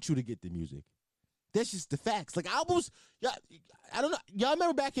wants you to get the music. That's just the facts. Like, albums, yeah, I don't know. Y'all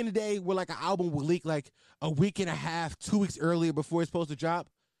remember back in the day where like an album would leak like a week and a half, 2 weeks earlier before it's supposed to drop?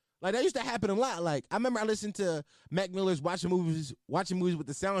 Like, that used to happen a lot. Like, I remember I listened to Mac Miller's watching movies with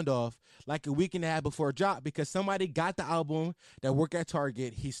the sound off like a week and a half before it dropped because somebody got the album that worked at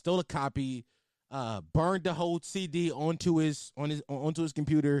Target. He stole a copy, burned the whole CD onto his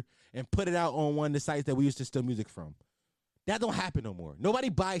computer and put it out on one of the sites that we used to steal music from. That don't happen no more. Nobody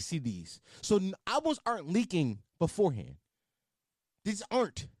buys CDs. So albums aren't leaking beforehand. These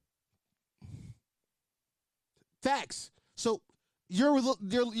aren't. Facts. So you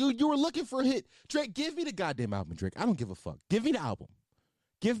were looking for a hit. Drake, give me the goddamn album, Drake. I don't give a fuck. Give me the album.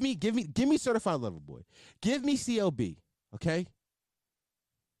 Give me Certified Lover Boy. Give me CLB, okay?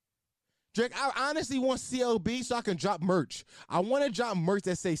 Drake, I honestly want CLB so I can drop merch. I want to drop merch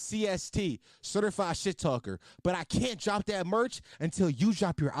that say CST, Certified Shit Talker, but I can't drop that merch until you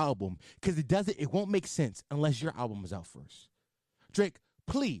drop your album because it won't make sense unless your album is out first. Drake,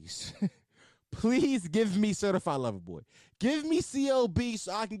 please, please give me Certified Lover Boy. Give me CLB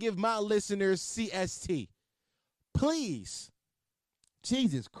so I can give my listeners CST. Please.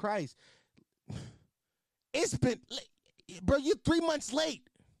 Jesus Christ. It's been, bro, you're 3 months late.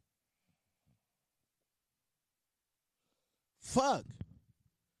 Fuck.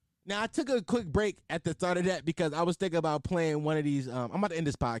 Now, I took a quick break at the start of that because I was thinking about playing one of these. I'm about to end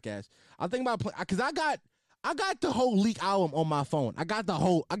this podcast. I'm thinking about playing because I got the whole leak album on my phone. I got the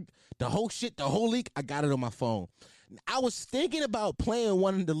whole leak. I got it on my phone. I was thinking about playing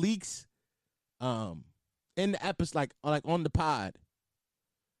one of the leaks, in the episode, like on the pod.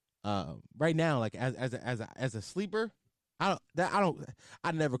 Right now, like as a sleeper. I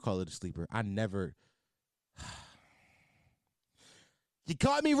never call it a sleeper. I never. You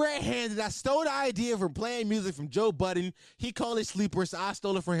caught me red-handed. I stole the idea from playing music from Joe Budden. He called it sleeper, so I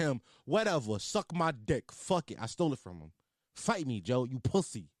stole it from him. Whatever. Suck my dick. Fuck it. I stole it from him. Fight me, Joe. You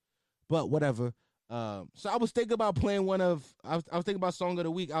pussy. But whatever. So I was thinking about playing I was thinking about Song of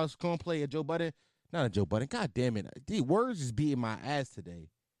the Week. I was going to play a Joe Budden. Not a Joe Budden. God damn it. The words is beating my ass today.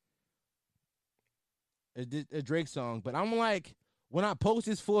 A Drake song. But I'm like, when I post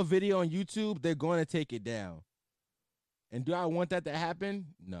this full video on YouTube, they're going to take it down. And do I want that to happen?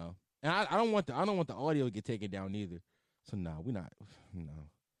 No. And I don't want the audio to get taken down either. So no, no.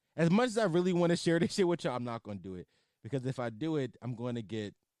 As much as I really want to share this shit with y'all, I'm not gonna do it. Because if I do it,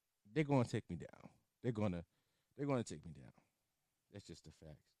 they're gonna take me down. They're gonna take me down. That's just the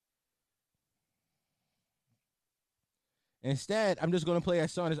facts. Instead, I'm just gonna play a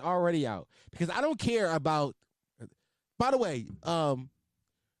song that's already out. Because I don't care about By the way,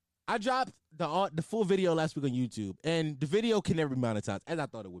 I dropped the full video last week on YouTube, and the video can never be monetized, as I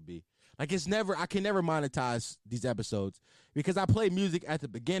thought it would be. Like I can never monetize these episodes because I play music at the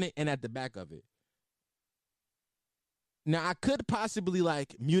beginning and at the back of it. Now I could possibly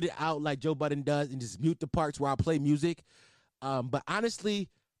like mute it out like Joe Budden does and just mute the parts where I play music, but honestly,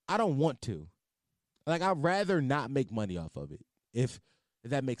 I don't want to. Like I'd rather not make money off of it. If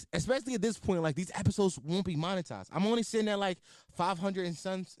that makes, especially at this point, like these episodes won't be monetized. I'm only sitting at like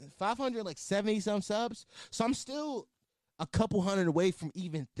 570 some subs, so I'm still a couple hundred away from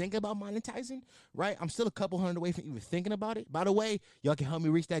even thinking about monetizing, right? I'm still a couple hundred away from even thinking about it. By the way, y'all can help me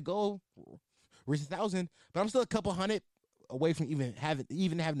reach that goal, reach 1,000, but I'm still a couple hundred away from even having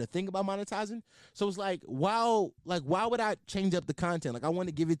to think about monetizing. So it's like, why would I change up the content? Like I want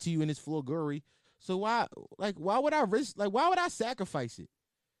to give it to you in its full glory. So why would I risk? Like why would I sacrifice it?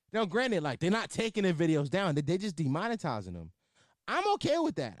 Now, granted, like they're not taking the videos down; they just demonetizing them. I'm okay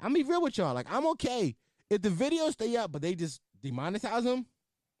with that. I'm be real with y'all. Like I'm okay if the videos stay up, but they just demonetize them.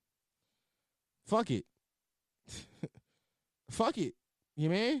 Fuck it. Fuck it.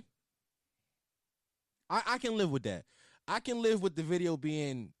 You mean? I can live with that. I can live with the video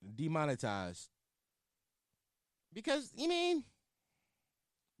being demonetized because you mean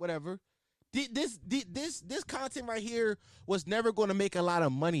whatever. This content right here was never going to make a lot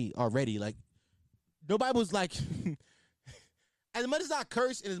of money already. Like nobody was like, as much as I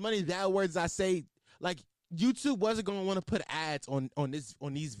curse and as many bad words I say, like YouTube wasn't going to want to put ads on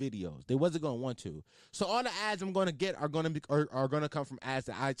these videos. They wasn't going to want to. So all the ads I'm going to get are going to come from ads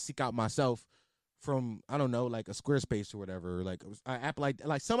that I seek out myself from, I don't know, like a Squarespace or whatever, or like an app like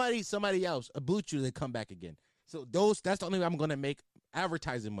somebody else, a Blue Chew, they come back again. So that's the only way I'm going to make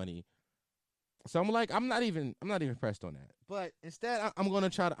advertising money. So I'm like, I'm not even pressed on that. But instead, I'm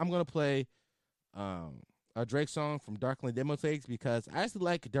gonna play a Drake song from Darkly Demo Takes because I actually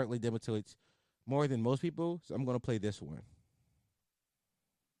like Darkly Demo Takes more than most people. So I'm gonna play this one.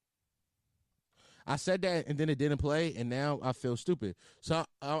 I said that and then it didn't play, and now I feel stupid. So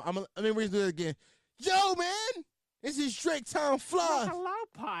let me redo it again. Yo, man, this is Drake Town Flaw. Well, hello,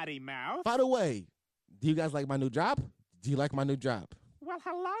 potty mouth. By the way, do you guys like my new drop? Do you like my new drop? Well,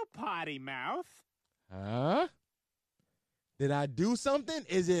 hello, potty mouth. Huh? Did I do something?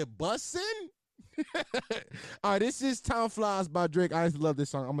 Is it bussin'? All right, this is Town Flies by Drake. I just love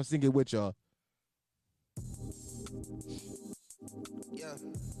this song. I'm gonna sing it with y'all. Yeah.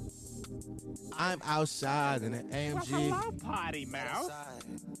 I'm outside in an AMG. Well, hello, potty mouth.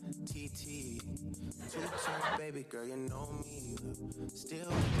 TT. Two-turn baby girl, you know me. Still with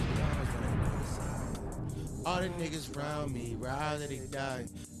the dogs on the inside. All the niggas around me, ride that they die.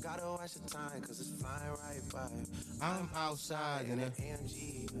 Gotta watch the time, cause it's flying right by. I'm outside in an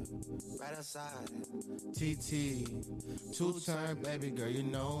AMG, right outside. TT. Two-turn baby girl, you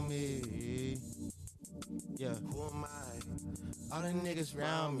know me. Yeah. Who am I? All the niggas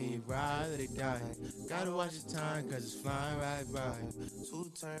around me, ride that they die. Gotta watch the time, cause it's flying right by.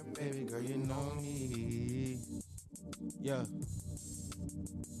 Two-turn Baby girl, you know me. Yeah.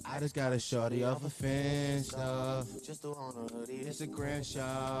 I just got a shorty off a fence off. Just to on a hoodie. It's a grand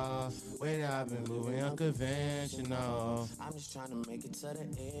shop. Wait, I've been moving unconventional. I'm just trying to make it to the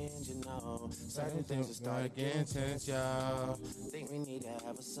end, you know. Certain things will start getting tense, y'all. Think we need to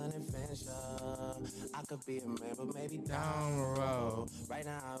have a sun adventure. I could be a man, but maybe Down the road. right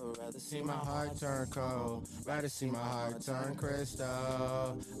now I would rather See my heart turn cold. Rather see my heart turn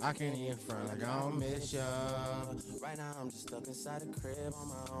crystal. I can't even front like I don't miss ya. Right now I'm just stuck inside the crib on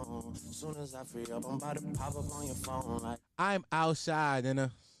my own. Soon as I free up, I'm about to pop up on your phone like I'm outside in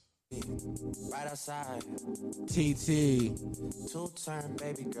a right outside. TT. Two-turn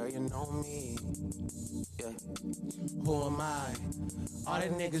baby girl, you know me. Yeah. Who am I? All the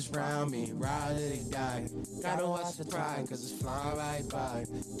niggas round me, ride till they die. Gotta watch the pride, cause it's flying right by.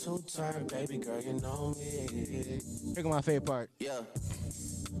 Two-turn baby girl, you know me. Here go my favorite part. Yeah.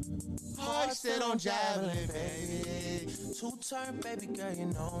 Heart set on javelin, baby. Two-turn baby girl, you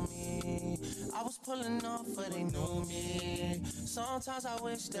know me. I was pulling off, but they knew me. Sometimes I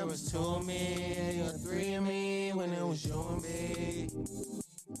wish there was two of me, or three of me, when it was you and me.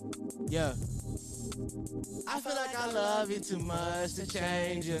 Yeah. I feel like I love you too much to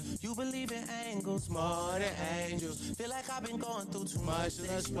change you. You believe in angles More than angels. Feel like I've been going through too Much to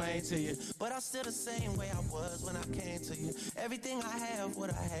explain to you. but I'm still the same way I was when I came to you. Everything I have,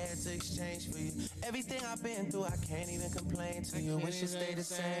 what I had to exchange for you. Everything I've been through, I can't even complain to you. Wish it stayed the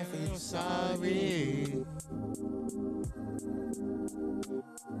same for you. Sorry.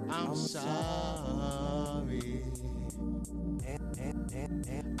 I'm sorry.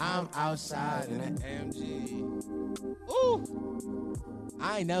 I'm outside in an AMG. Ooh.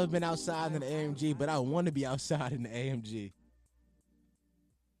 I ain't never been outside in an AMG, but I want to be outside in the AMG.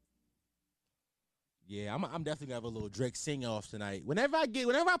 Yeah, I'm definitely gonna have a little Drake sing off tonight. Whenever I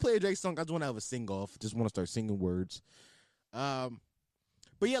play a Drake song, I just want to have a sing off. Just want to start singing words. But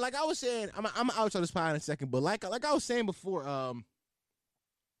yeah, like I was saying, I'm out on this pod in a second. But like I was saying before, I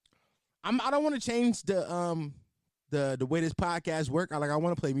don't want to change the way this podcast work. I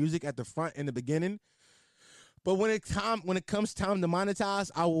want to play music at the front in the beginning. But when it comes time to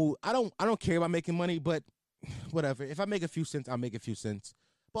monetize, I don't care about making money, but whatever. If I make a few cents, I'll make a few cents.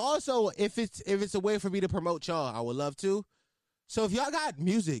 But also, if it's a way for me to promote y'all, I would love to. So if y'all got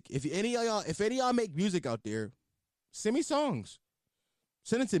music, if any of y'all make music out there, send me songs.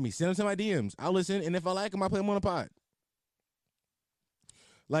 Send it to me. Send them to my DMs. I'll listen, and if I like them, I'll play them on the pod.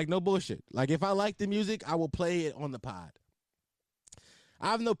 Like, no bullshit. Like, if I like the music, I will play it on the pod.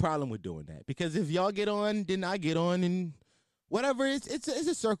 I have no problem with doing that, because if y'all get on, then I get on, and whatever. It's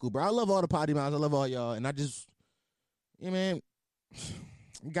a circle, bro. I love all the potty mouths. I love all y'all, and I just, yeah, man.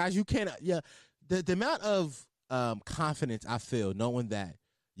 Guys, you can't, the amount of confidence I feel knowing that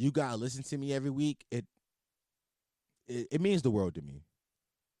you gotta listen to me every week, it means the world to me.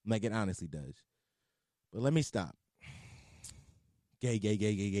 Like, it honestly does. But let me stop. Gay,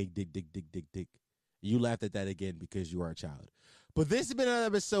 dick. You laughed at that again because you are a child. But this has been another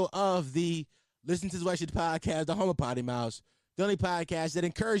episode of the Listen to the White Shit podcast, the home of Potty Mouse, the only podcast that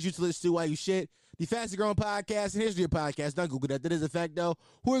encourages you to listen to while you shit. The fastest growing podcast in history of podcasts. Don't Google that. That is a fact, though.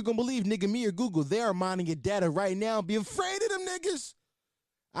 Who are going to believe, nigga, me or Google? They are mining your data right now. Be afraid of them niggas.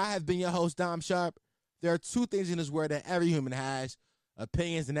 I have been your host, Dom Sharp. There are two things in this world that every human has: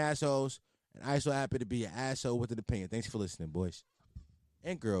 opinions and assholes. And I so happy to be an asshole with an opinion. Thanks for listening, boys.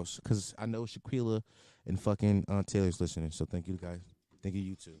 And girls, because I know Shaquilla and fucking Taylor's listening. So thank you, guys. Thank you,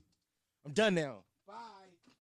 you too. I'm done now.